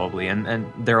 hours probably,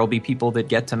 and there will be people that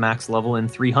get to max level in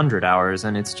 300 hours,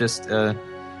 and it's just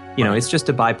it's just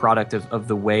a byproduct of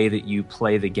the way that you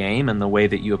play the game and the way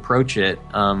that you approach it.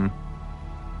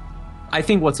 I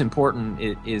think what's important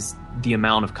is the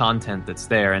amount of content that's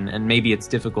there, and maybe it's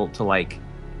difficult to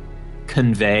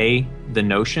convey the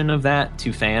notion of that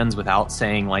to fans without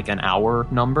saying an hour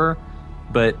number.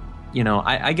 But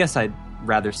I guess I'd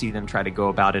rather see them try to go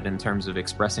about it in terms of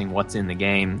expressing what's in the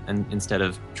game, and instead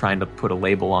of trying to put a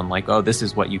label on oh, this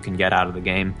is what you can get out of the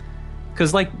game.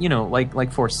 Because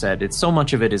like Force said, it's so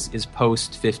much of it is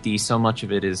post 50, so much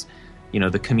of it is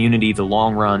the community, the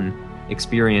long run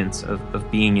experience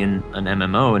of being in an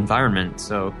MMO environment.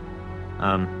 So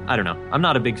I don't know, I'm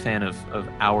not a big fan of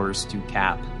hours to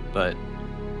cap, but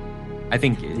I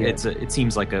think it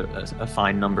seems like a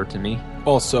fine number to me.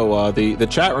 Also, the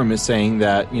chat room is saying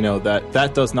that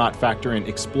that does not factor in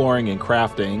exploring and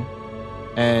crafting,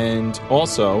 and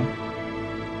also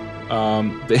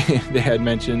they had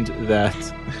mentioned that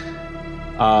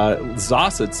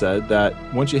Zos had said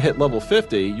that once you hit level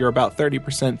 50, you're about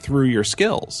 30% through your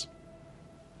skills.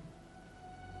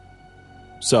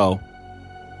 So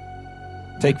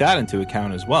take that into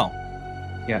account as well.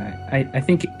 Yeah, I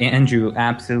think Andrew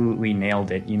absolutely nailed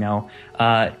it.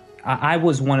 I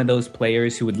was one of those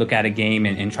players who would look at a game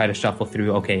and try to shuffle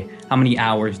through, okay, how many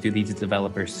hours do these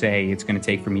developers say it's going to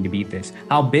take for me to beat this?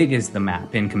 How big is the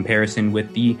map in comparison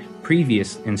with the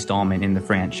previous installment in the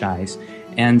franchise?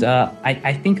 And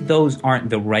I think those aren't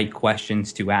the right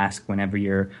questions to ask whenever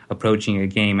you're approaching a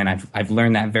game, and I've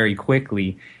learned that very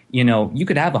quickly. You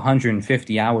could have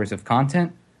 150 hours of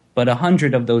content, but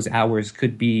 100 of those hours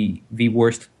could be the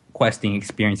worst questing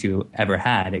experience you ever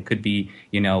had. It could be,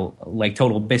 like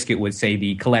Total Biscuit would say,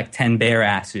 the collect 10 bear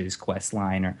asses quest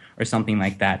line or something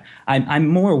like that. I'm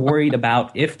more worried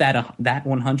about if that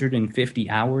 150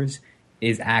 hours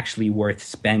is actually worth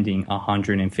spending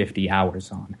 150 hours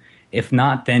on. If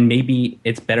not, then maybe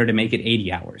it's better to make it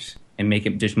 80 hours and make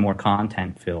it just more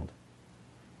content filled.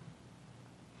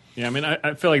 Yeah, I mean,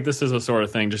 I feel like this is a sort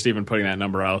of thing, just even putting that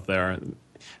number out there.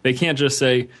 They can't just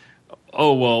say,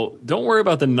 oh, well, don't worry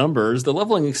about the numbers. The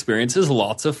leveling experience is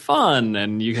lots of fun,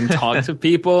 and you can talk to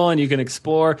people, and you can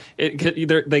explore. They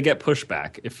get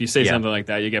pushback. If you say something like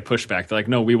that, you get pushback. They're like,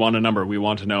 no, we want a number. We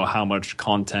want to know how much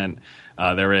content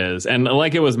there is. And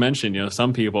like it was mentioned,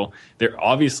 some people, they're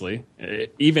obviously,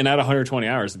 even at 120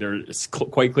 hours, there's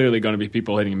quite clearly going to be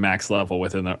people hitting max level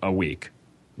within a week.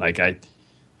 Like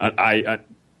I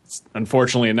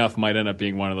unfortunately enough, might end up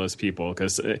being one of those people,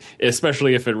 because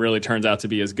especially if it really turns out to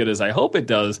be as good as I hope it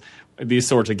does, these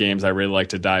sorts of games I really like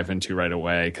to dive into right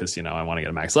away, because I want to get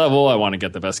a max level, I want to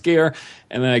get the best gear,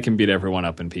 and then I can beat everyone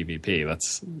up in PvP.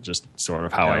 That's just sort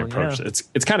of how I approach it.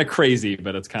 It's kind of crazy,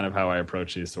 but it's kind of how I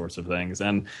approach these sorts of things.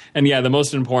 And yeah, the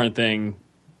most important thing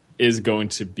is going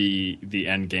to be the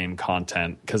end game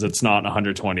content, because it's not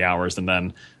 120 hours and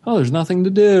then, there's nothing to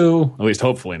do. At least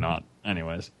hopefully not.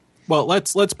 Anyways. Well,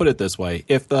 let's put it this way: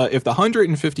 if the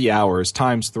 150 hours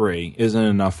times 3 isn't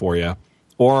enough for you,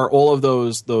 or all of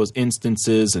those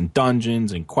instances and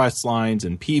dungeons and quest lines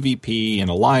and PvP and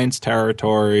alliance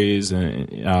territories and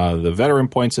the veteran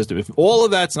point system, if all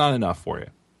of that's not enough for you,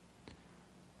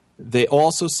 they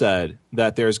also said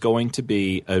that there's going to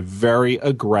be a very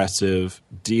aggressive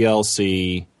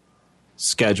DLC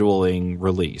scheduling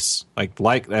release.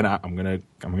 And I'm gonna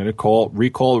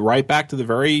recall right back to the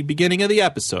very beginning of the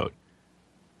episode.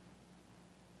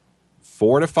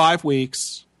 4 to 5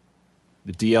 weeks,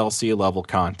 the DLC level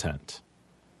content.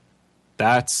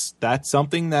 That's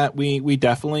something that we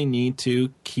definitely need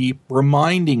to keep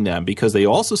reminding them, because they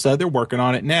also said they're working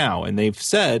on it now, and they've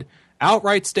said,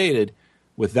 outright stated,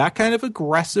 with that kind of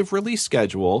aggressive release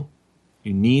schedule,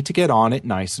 you need to get on it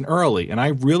nice and early. And I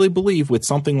really believe with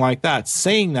something like that,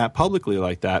 saying that publicly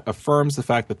like that affirms the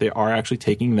fact that they are actually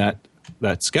taking that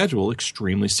schedule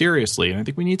extremely seriously. And I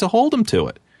think we need to hold them to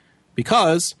it,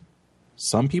 because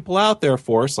some people out there,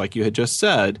 Force, like you had just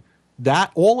said,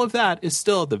 that all of that is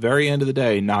still at the very end of the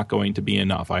day not going to be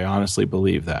enough. I honestly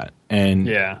believe that. And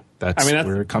that's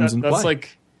where it comes in play.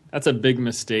 That's a big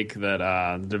mistake that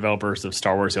the developers of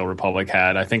Star Wars: The Old Republic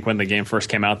had. I think when the game first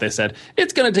came out, they said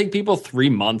it's going to take people 3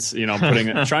 months. Trying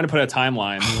to put a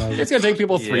timeline. It's going to take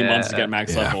people 3 months to get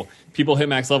max level. People hit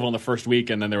max level in the first week,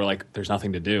 and then they were like, "There's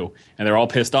nothing to do," and they're all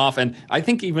pissed off. And I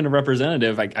think even a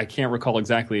representative, I can't recall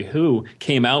exactly who,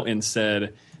 came out and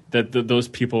said that those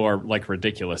people are like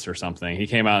ridiculous or something. He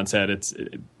came out and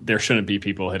said there shouldn't be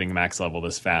people hitting max level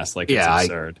this fast. Like, it's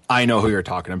absurd. I know who you're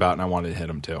talking about, and I wanted to hit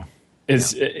him too.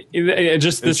 This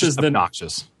is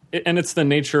obnoxious. And it's the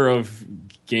nature of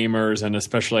gamers, and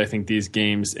especially I think these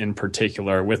games in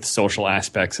particular, with social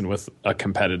aspects and with a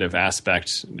competitive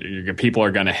aspect, people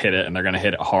are going to hit it, and they're going to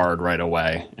hit it hard right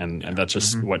away, and that's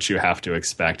just what you have to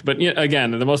expect. But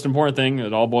again, the most important thing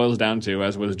it all boils down to,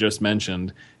 as was just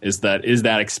mentioned, is that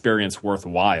experience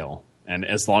worthwhile? And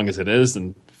as long as it is,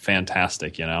 then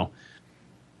fantastic,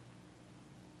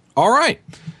 All right.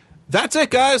 That's it,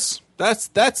 guys.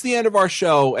 That's the end of our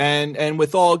show, and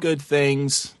with all good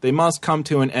things, they must come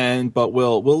to an end. But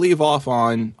we'll leave off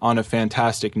on a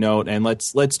fantastic note, and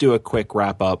let's do a quick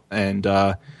wrap up. And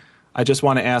I just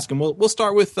want to ask, and we'll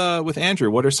start with Andrew.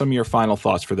 What are some of your final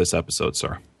thoughts for this episode,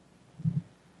 sir?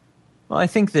 Well, I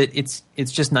think that it's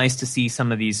just nice to see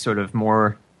some of these sort of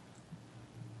more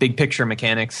big picture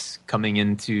mechanics coming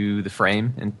into the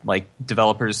frame, and like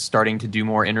developers starting to do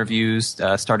more interviews,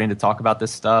 starting to talk about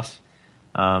this stuff.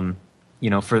 For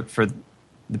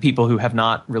the people who have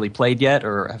not really played yet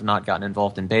or have not gotten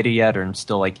involved in beta yet or are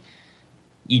still like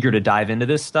eager to dive into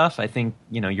this stuff, I think,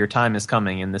 your time is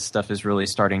coming and this stuff is really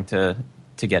starting to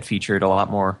get featured a lot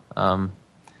more.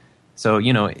 So,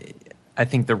 I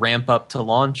think the ramp up to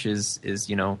launch is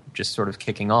just sort of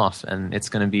kicking off, and it's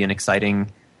going to be an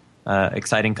exciting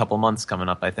couple months coming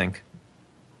up, I think.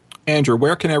 Andrew,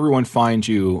 where can everyone find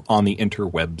you on the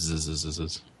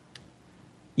interwebs?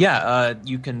 Yeah,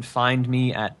 you can find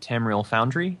me at Tamriel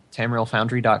Foundry,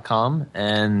 tamrielfoundry.com,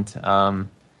 and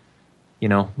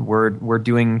we're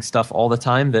doing stuff all the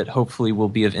time that hopefully will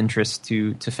be of interest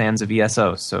to fans of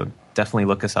ESO. So definitely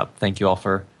look us up. Thank you all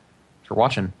for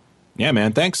watching. Yeah,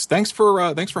 man. Thanks for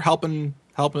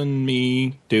helping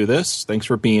me do this. Thanks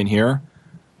for being here.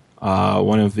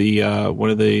 One of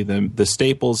the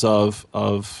staples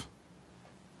of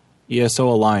ESO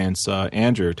Alliance,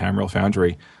 Andrew, Tamriel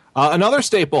Foundry. Another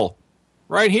staple,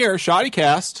 right here,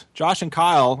 Shoddycast. Josh and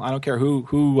Kyle. I don't care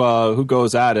who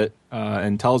goes at it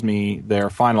and tells me their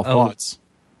final thoughts.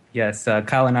 Yes,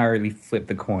 Kyle and I already flipped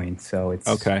the coin, so it's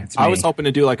okay. It's me. I was hoping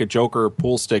to do like a Joker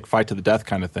pool stick fight to the death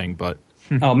kind of thing, but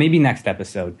maybe next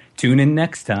episode. Tune in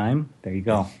next time. There you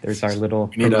go. There's our little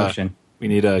promotion. We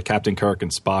need a Captain Kirk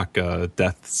and Spock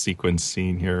death sequence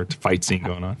scene here, fight scene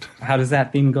going on. How does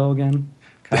that theme go again?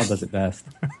 Kyle does it best.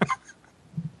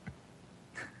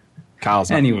 Kyle's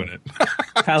not doing it.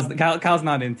 Kyle's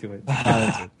not into it.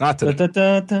 Not today.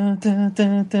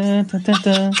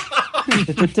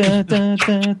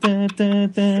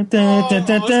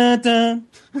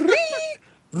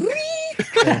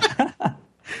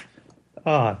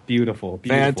 Oh, beautiful.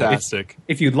 Fantastic.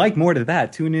 If you'd like more to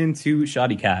that, tune in to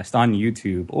Shoddycast on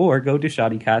YouTube or go to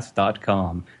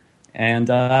shoddycast.com. And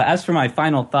as for my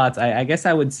final thoughts, I guess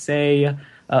I would say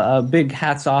a big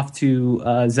hats off to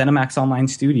ZeniMax Online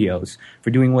Studios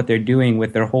for doing what they're doing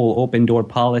with their whole open door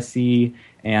policy.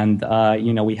 And,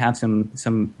 we have some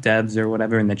devs or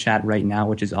whatever in the chat right now,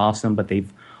 which is awesome. But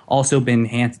they've also been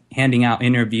handing out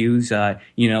interviews,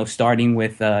 starting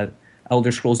with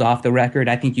Elder Scrolls Off the Record.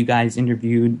 I think you guys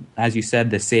interviewed, as you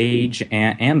said, the Sage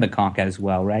and the Conch as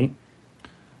well, right?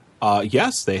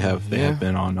 Yes, they have. They have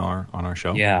been on our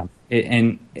show. Yeah,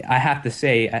 and I have to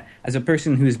say, as a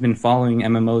person who's been following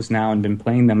MMOs now and been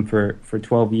playing them for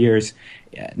 12 years,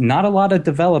 not a lot of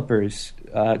developers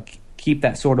keep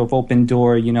that sort of open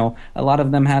door. A lot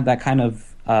of them have that kind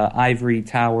of ivory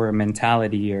tower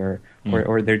mentality, or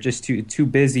they're just too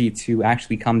busy to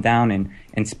actually come down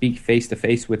and speak face to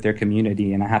face with their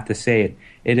community. And I have to say,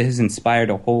 it has inspired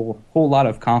a whole lot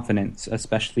of confidence,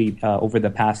 especially over the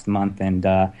past month. And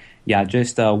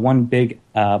just one big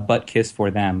butt kiss for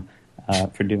them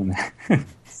for doing that.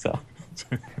 So,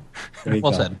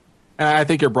 well said. I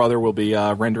think your brother will be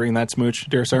rendering that smooch,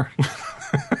 dear sir.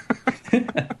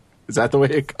 Is that the way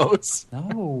it goes?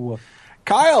 No.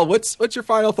 Kyle, what's your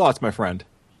final thoughts, my friend?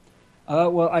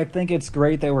 Well, I think it's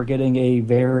great that we're getting a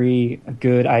very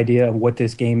good idea of what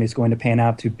this game is going to pan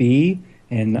out to be.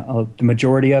 And the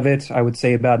majority of it, I would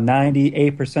say about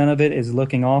 98% of it, is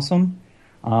looking awesome.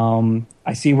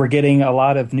 I see we're getting a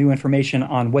lot of new information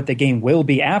on what the game will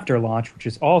be after launch, which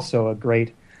is also a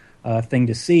great thing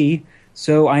to see.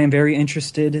 So I am very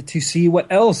interested to see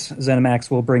what else ZeniMax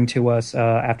will bring to us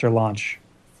after launch.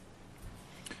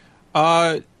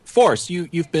 Force,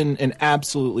 you've been an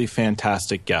absolutely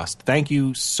fantastic guest. Thank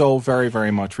you so very,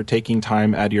 very much for taking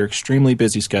time out of your extremely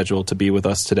busy schedule to be with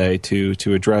us today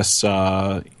to address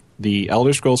the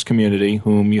Elder Scrolls community,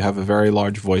 whom you have a very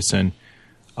large voice in.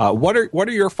 What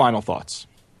are your final thoughts?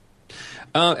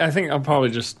 I think I'll probably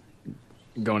just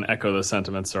go and echo the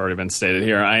sentiments that have already been stated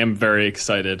here. I am very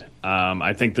excited.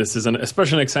 I think this is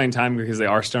especially an exciting time because they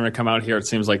are starting to come out here. It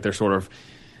seems like they're sort of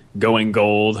going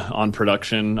gold on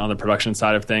the production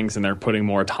side of things, and they're putting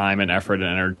more time and effort and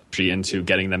energy into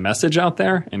getting the message out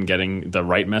there and getting the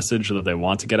right message that they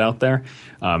want to get out there,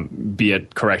 be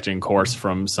it correcting course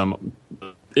from some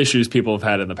issues people have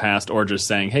had in the past or just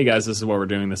saying, hey guys, this is what we're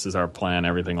doing, this is our plan,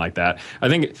 everything like that. I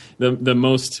think the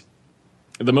most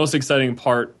exciting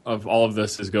part of all of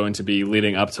this is going to be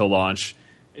leading up to launch,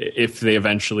 if they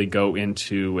eventually go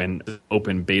into an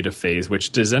open beta phase,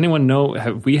 which, does anyone know,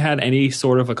 have we had any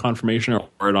sort of a confirmation or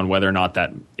word on whether or not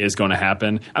that is going to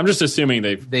happen? I'm just assuming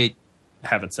they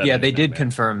haven't said. Yeah, they did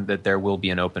confirm that there will be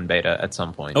an open beta at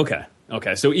some point. Okay.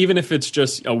 So even if it's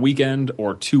just a weekend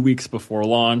or 2 weeks before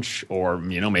launch, or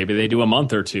maybe they do a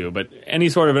month or two, but any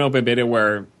sort of an open beta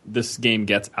where this game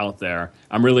gets out there,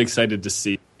 I'm really excited to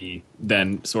see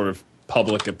then sort of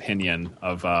public opinion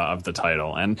of the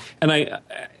title, and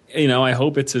I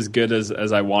hope it's as good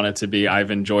as I want it to be.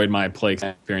 I've enjoyed my play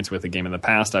experience with the game in the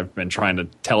past. I've been trying to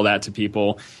tell that to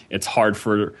people. It's hard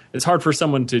for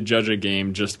someone to judge a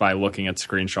game just by looking at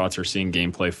screenshots or seeing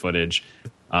gameplay footage,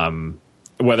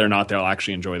 whether or not they'll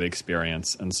actually enjoy the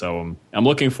experience. And so I'm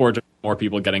looking forward to more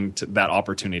people getting to that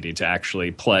opportunity to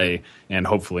actually play and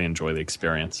hopefully enjoy the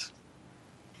experience.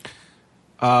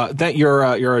 That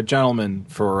you're a gentleman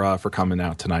for coming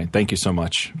out tonight. Thank you so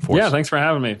much. Yeah, thanks for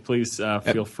having me. Please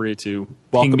feel free to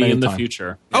welcome ping me anytime. in the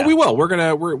future. Oh, we will.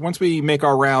 We're once we make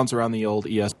our rounds around the old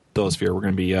ESOsphere, we're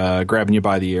going to be grabbing you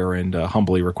by the ear and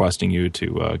humbly requesting you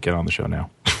to get on the show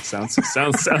now. Sounds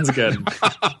good.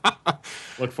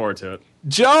 Look forward to it.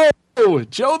 Joe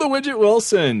the Widget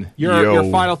Wilson. Your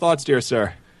final thoughts, dear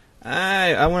sir.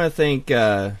 I want to thank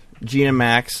Gina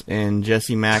Max and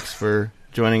Jesse Max for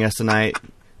joining us tonight.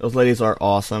 Those ladies are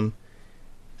awesome.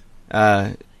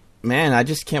 Man, I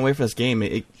just can't wait for this game.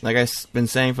 Like I've been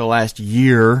saying for the last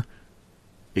year,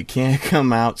 it can't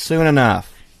come out soon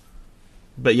enough.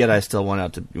 But yet I still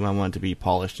want it to be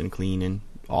polished and clean and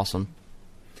awesome.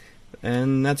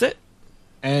 And that's it.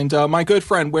 And my good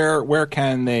friend, where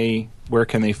can they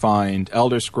find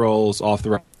Elder Scrolls Off the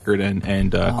Record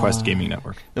and Quest Gaming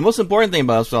Network? The most important thing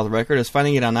about Elder Scrolls Off the Record is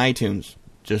finding it on iTunes.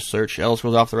 Just search Elder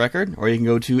Scrolls Off the Record, or you can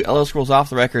go to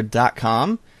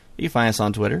ElderScrollsOffTheRecord.com. You can find us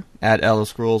on Twitter at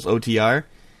ElderScrollsOTR.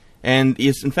 And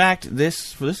it's, in fact,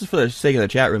 this is for the sake of the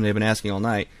chat room. They've been asking all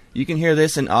night. You can hear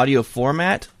this in audio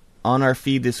format on our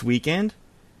feed this weekend,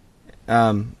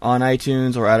 on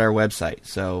iTunes or at our website.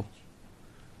 So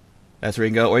that's where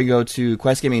you can go. Or you can go to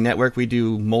Quest Gaming Network. We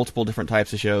do multiple different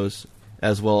types of shows,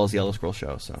 as well as the Elder Scrolls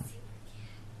show. So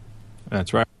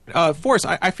that's right. Forrest,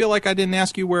 I feel like I didn't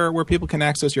ask you where people can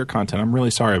access your content. I'm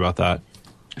really sorry about that.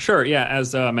 Sure, yeah.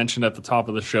 As mentioned at the top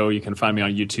of the show, you can find me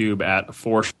on YouTube at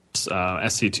Force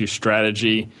SC2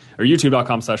 Strategy, or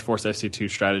youtube.com/Force SC2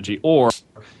 Strategy, or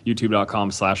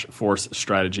youtube.com/Force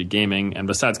Strategy Gaming. And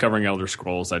besides covering Elder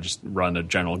Scrolls, I just run a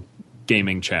general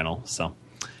gaming channel. So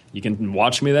you can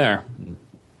watch me there.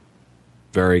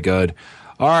 Very good.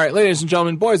 All right, ladies and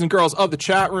gentlemen, boys and girls of the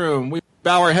chat room, we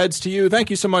bow our heads to you.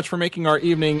 Thank you so much for making our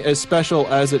evening as special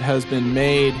as it has been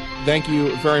made. Thank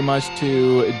you very much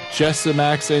to Jessa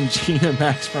Max and Gina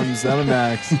Max from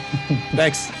ZeniMax.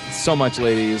 Thanks so much,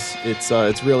 ladies. It's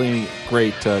really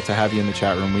great to have you in the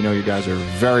chat room. We know you guys are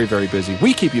very, very busy.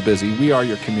 We keep you busy. We are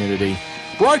your community.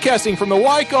 Broadcasting from the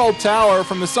White Gold Tower,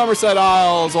 from the Somerset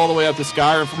Isles, all the way up to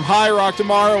Skyrim, from High Rock to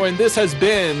Morrowind, this has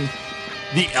been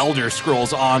the Elder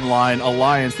Scrolls Online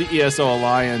Alliance, the ESO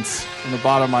Alliance. From the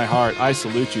bottom of my heart, I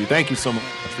salute you. Thank you so much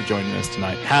for joining us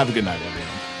tonight. Have a good night, everyone.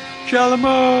 Shalom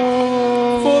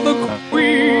for the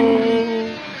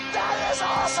Queen. That is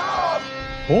awesome!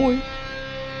 Boy.